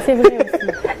xale bi. c'est vrai aussi.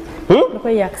 da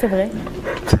koy yàq c'est vrai.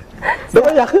 da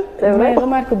koy yàq. c'est vrai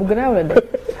remarque bu garaaw la de.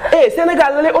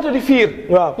 Sénégal la lay oto di fiir.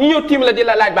 waaw ñu ñëw tiim la di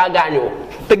la laaj baa gaañoo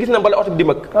te gis na bala oto bi di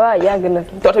mëkk. waaw yàgg na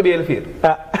fi. te oto bi yee la fiir.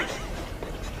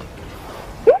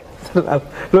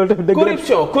 loolu daf dëgg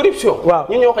corruption. waaw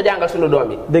ñu ñoo ko jàngal suñu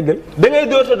doom yi. dëgg da ngay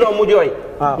dóor sa doom mu jooy.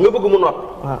 waaw nga bëgg mu nopp.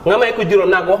 nga may ko juróom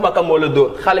naa ko wax ma kam moo la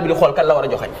dóor xale bi di xool kan la war a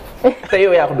joxañ te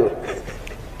yow yaa ko dóor.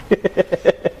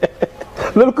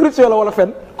 loolu corruption la wala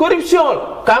fen. corruption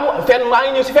kam fen maa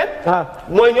ngi ñëw si fen.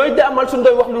 mooy ñooy daamal suñu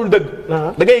doom wax lu dëgg.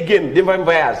 da ngay génn di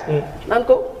voyage. naan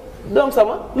ko doom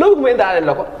sama loo bëgg ma indaaleel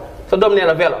la ko sa doom nee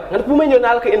la vélo nga ne bu may ñëw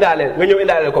naa la ko indaaleel nga ñëw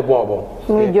indaaleel ko bon.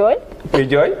 muy jooy.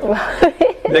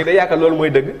 léegi day yaakaar loolu mooy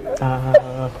dëgg.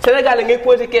 Sénégal ngay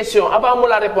poser question avant mu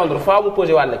la répondre faaw mu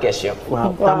poser waat la question.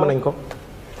 waaw tàmm nañ ko.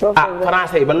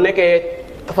 français yi ba nekkee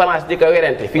France di ko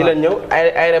werante fii la ñëw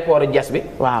aéroport Diass bi.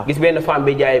 waaw gis benn femme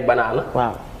bi jaay banaana.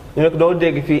 waaw ñu ne ko doo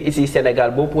dégg fii ici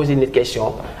Sénégal boo poser nit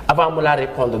question avant mu la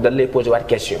répondre dañ lay poser waat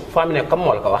question femme bi ne comme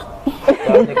moo la ko wax.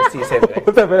 waaw nekk si c'est vrai.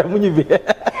 c'est vrai mu ñibbi.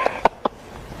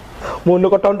 moo na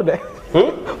ko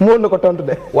tontu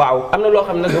de. waaw am na loo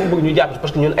xam ne nag dama bëgg ñu jàpp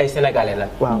parce que ñun ay sénégalais la.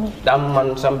 waaw daa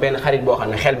man sam benn xarit boo xam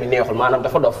ne xel mi neexul maanaam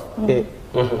dafa dof.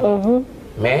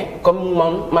 mais comme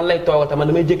man lay toogal te man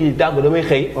damay jékki dàggu damay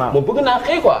xëy. moom bëgg naa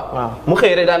xëy quoi. mu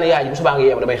xëy rek daana yaay ji bu subaa nga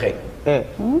yeewu damay xëy.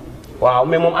 waaw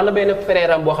mais moom am na benn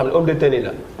frère am boo xam ne homme de tenue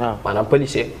la. maanaam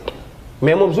policier.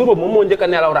 mais moom jour boobu moom moo njëkk a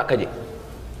nelaw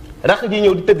rakk ji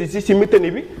ñëw di tëdd si mi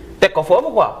tenue bi teg ko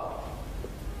foofu quoi.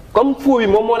 comme fuu bi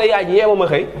moom moo ne yaay ji yee ma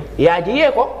xëy yaay ji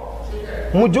yee ko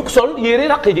mu jug sol yére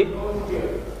rakk ji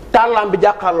taal lampe bi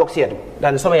jàkkaarloog seetu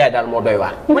daal ne sama yaay daal moo doy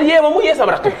waar. man yee ma mu yee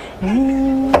sama rakk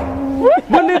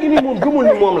ba léegi nii moom gëmul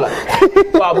ni moom la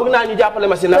waaw bëgg naa ñu jàppale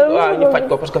ma si nag waaw ñu faj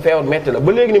ko parce que feebar metti la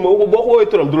ba léegi nii moom boo ko woowee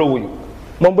turam du la wuyu.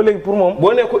 moom ba léegi pour moom.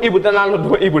 boo nee ko Ibou danaan la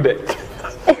duma Ibou de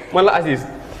man la Aziz.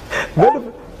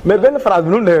 mais benn phrase bi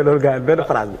lu mu demee loolu gars yi benn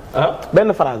phrase bi. ah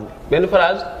benn phrase bi. benn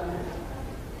phrase.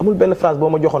 amul benn phrase boo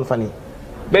ma joxoon fan yii.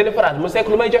 benn phrase mu sekk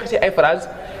lu may joxe si ay phrase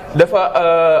dafa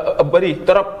bëri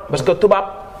trop parce que tubaab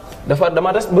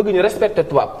dama bëgg ñu respecter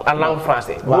tubaab en langue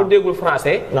français. boo déggul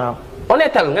français. waaw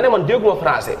honnêtal nga ne man dégguma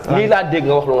français. lii laa dégg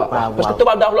nga wax lu ma. parce que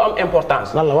tubaab daa wax lu am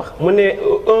importance. lan la wax mu ne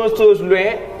une chose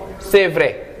loin c'est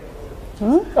vrai.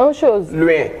 une chose.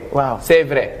 loin. waaw c'est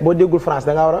vrai. boo déggul France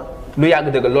da ngaa war a. lu yàgg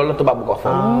dëgg loolu la tubaab bu ko wax.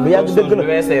 lu yàgg dëgg la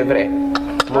loin c'est vrai.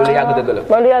 mooy lu yàgg dëgg la.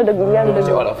 mooy lu yàgg dëgg lu yàgg dëgg.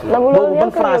 ci wolof la boobu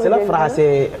ban français la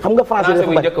français xam nga français français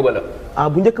bu njëkk ba la. ah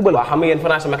bu njëkk ba la. waaw xam nga yéen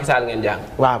français Macky Sall ngeen jàng.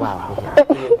 waaw.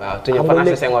 waaw te ñu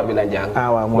français Senghor bi lañ jàng.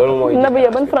 ah waaw loolu mooy. Nabou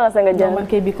yow ban français nga jàng. man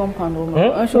kay bi comprendre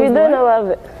ma. bi doy na waar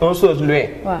de. une chose loin.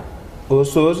 waaw. une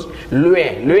chose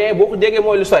loin boo ko déggee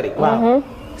mooy lu sori. waaw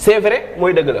c'est vrai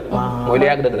mooy dëgg la. mooy lu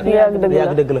yàgg dëgg la. lu yàgg dëgg la lu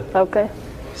yàgg dëgg la. ok.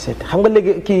 xam nga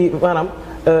léegi kii maanaam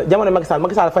jamono Macky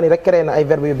Sall fan yii rek créé na ay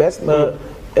verbes yu bees.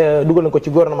 dugal na ko ci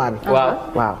gouvernement bi.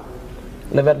 waaw.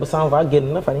 le verbe s'en va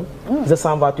génn na fan yii. je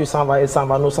s'en va tu s'en vas il s'en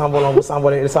va nous s'envolons vous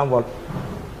s'envolez il s'envole.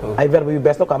 ay verbes yu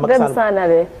bees la quoi. Macky Sall verbe s'en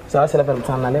aller. ça c'est le verbe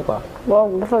s'en aller quoi.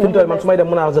 bon dafa fi mu toll man su may dem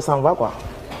mun naa je s'en va quoi.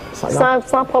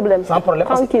 sans problème. sans problème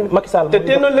tranquille. Macky Sall te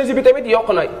technologie bi tamit yokk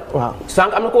na. waaw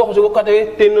sànq am na ko wax si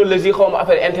côté technologie xaw ma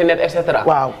affaire internet et cetera.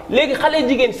 waaw léegi xale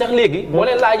jigéen sax léegi. boo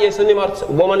leen laajee sa numéro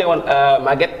boo ma ne woon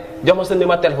Maguette jox ma sa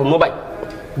numéro téléphone mu bañ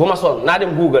bu ma sonn naa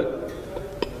dem Google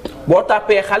boo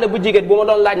tàppee xale bu jigéen bu ma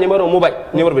doon laaj numéro mu bañ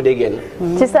numéro bi day génn.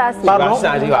 ci saa si. pardon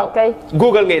waaw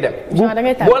Google ngay dem.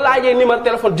 boo laajee numéro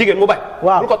téléphone jigéen mu bañ.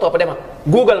 waaw bul ko topp demal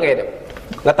Google ngay dem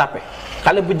nga tàppe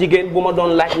xale bu jigéen bu ma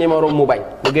doon laaj numéro mu bañ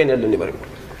mu génneel la numéro bi.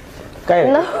 kay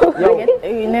yow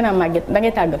nee naa Maguette da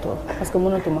ngay tàggatoo parce que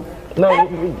mënatuma. non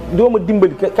doo ma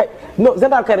dimbali kay non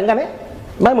général kay nga ne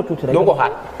may ma tuuti rek. doo ko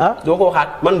waxaat doo ko waxaat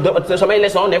man samay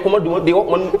leçon nekkuma du ma di wax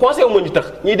man conseil wu ma ñu tax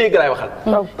ñiy dégg laay waxal.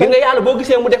 gis nga yàlla boo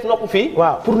gisee mu def nopp fii.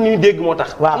 waaw pour ñuy dégg moo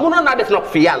tax. waaw mënoon naa def nopp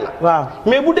fii yàlla. waaw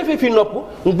mais bu defee fii nopp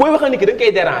booy wax ni ki da nga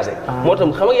koy déranger. moo tax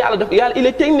xam nga yàlla il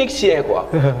est technicien quoi.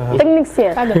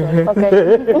 technicien. tàggatoo ok.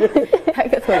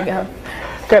 tàggatoo gaaw.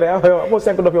 kër yow amoo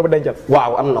 5 dof yow ba dencal.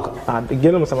 waaw am na ko.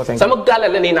 génn ma sama 5. sama gàlle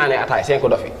la nii naanee ataay 5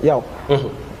 dof yi. yow.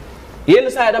 yenn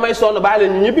saa yi damay sonn bàyyi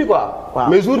leen ñu ñibbi quoi. waaw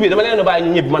mais jour bi dama leen a bàyyi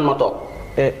ñu ñibbi man ma toog.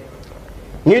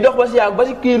 ñuy dox ba si yàgg ba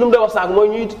si kii lu mu doon wax sànq mooy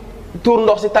ñuy tuur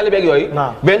ndox si talibeeg yooyu.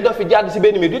 benn dof fi jàdd si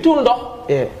benn mbir di tuur ndox.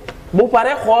 bu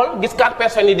paree xool gis 4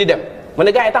 personnes yi di dem mu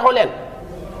ne gars yi taxaw leen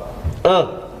 1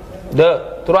 2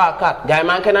 3 4 gars yi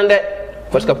manqué nan de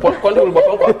parce que compté wul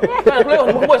boppam quoi. keneen ku lay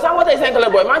wax mu ko booy sax ba tey 5 la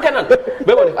booy manqué nan ba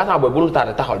boo def attends booy bu nu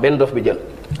tardé taxawal benn dof bi jël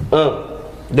 1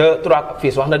 2 3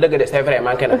 fii wax na dëgg de c'est vrai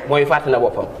manqué na mooy fàtte na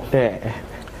boppam.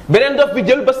 beneen dof bi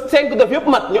jël ba 5 dof yëpp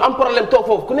mat ñu am problème toog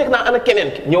foofu ku nekk naa ana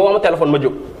keneen ki ñëw woo ma téléphone ma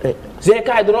jóg. GK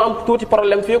yi dañoo am tuuti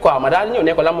problème fii quoi ma daal di ñëw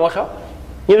ne ko lan moo xew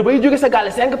ñu ne bay jóge sa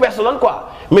gàlle 5 personnes quoi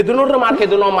mais dañoo remarqué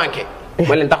dañoo manqué.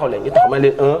 ma leen taxaw leen ñu taxaw ma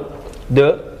leen 1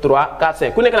 2 3 4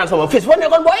 5 ku nekk naan sama fils foo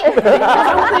nekkoon booy.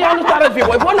 xam nga yaa ngi taaral fii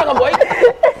booy foo nekkoon booy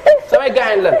samay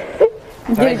gaañ lan.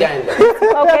 samay gaañ lan.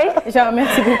 ok Jean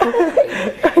merci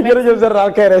beaucoup. jërëjëf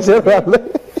général Kairé général.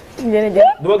 jërëjëf.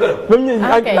 du ma gërëm. même ñu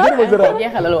ak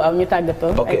jeexalal waaw ñu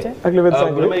tàggatoo. ok ak le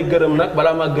 25 bi damay gërëm nag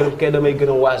balaa maa gërëm kay damay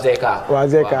gërëm waa ZK. waa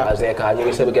ZK waa ZK ñu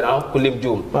ngi sama ginnaaw ku lim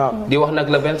juum. waaw di wax nag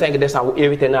le 25 décembre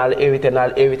invité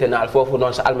naa la foofu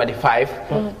noonu sa Almadi 5.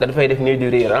 da dafay def nii du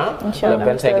rire le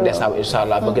 25 décembre incha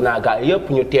allah bëgg naa gaa yëpp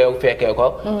ñu teew fekkee ko.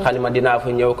 xam ne ma dinaa fa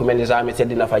ñëw ku mel ni Jean Michel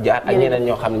dina fa jaar ak ñeneen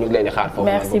ñoo xam ne ñu ngi leen di xaar foofu.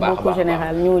 merci beaucoup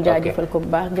général ñu jaajëfal ko bu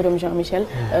baax gërëm Jean Michel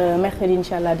mercredi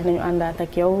incha allah dinañu àndaat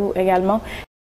ak yow également.